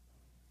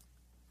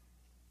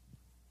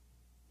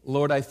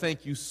 Lord, I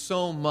thank you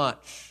so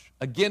much.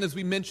 Again, as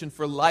we mentioned,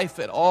 for life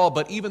at all,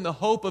 but even the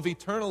hope of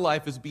eternal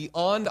life is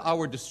beyond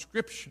our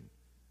description,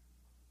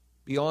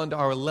 beyond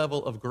our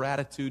level of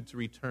gratitude to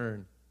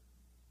return.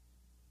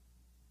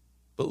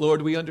 But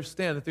Lord, we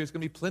understand that there's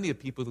going to be plenty of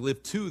people who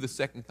live to the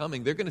second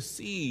coming. They're going to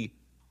see,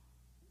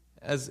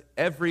 as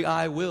every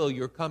eye will,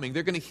 your coming.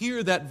 They're going to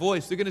hear that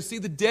voice. They're going to see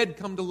the dead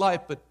come to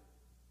life. But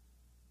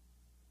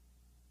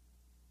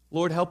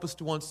Lord, help us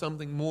to want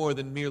something more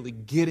than merely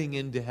getting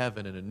into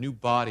heaven in a new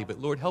body. But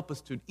Lord, help us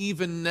to,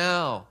 even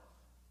now,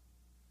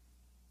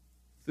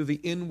 through the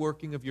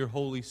inworking of your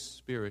Holy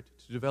Spirit,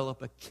 to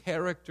develop a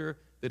character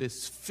that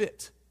is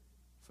fit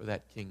for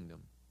that kingdom.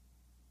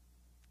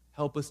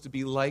 Help us to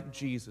be like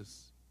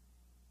Jesus,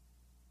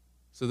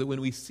 so that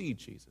when we see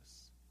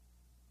Jesus,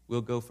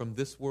 we'll go from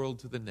this world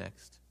to the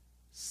next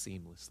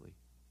seamlessly.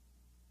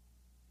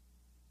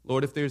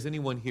 Lord, if there's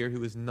anyone here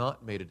who has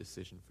not made a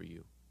decision for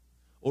you,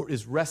 or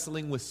is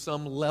wrestling with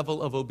some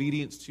level of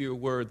obedience to your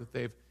word that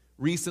they've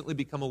recently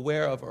become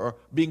aware of or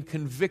being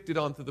convicted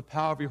on through the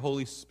power of your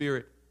Holy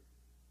Spirit,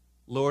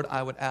 Lord,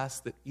 I would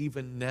ask that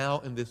even now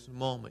in this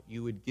moment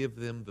you would give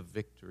them the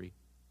victory.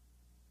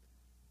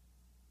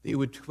 That you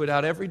would put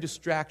out every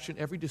distraction,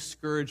 every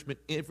discouragement,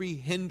 every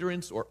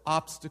hindrance or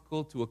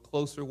obstacle to a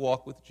closer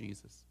walk with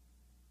Jesus.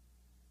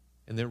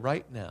 And then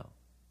right now,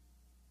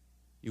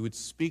 you would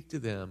speak to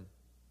them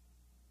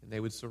and they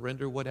would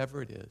surrender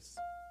whatever it is.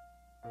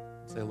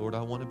 And say, Lord,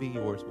 I want to be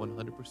yours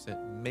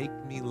 100%. Make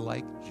me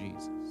like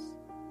Jesus.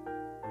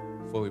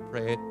 For we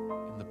pray it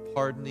in the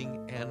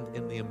pardoning and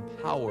in the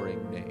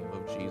empowering name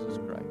of Jesus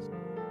Christ.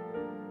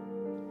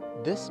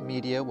 This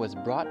media was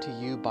brought to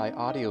you by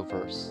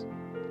Audioverse,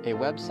 a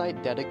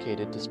website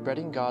dedicated to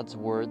spreading God's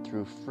Word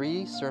through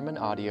free sermon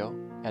audio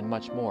and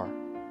much more.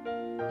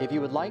 If you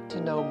would like to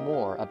know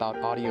more about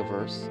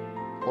Audioverse,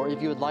 or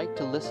if you would like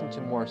to listen to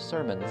more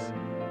sermons,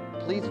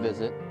 please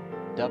visit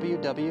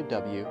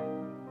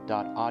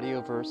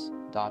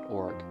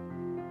www.audioverse.org.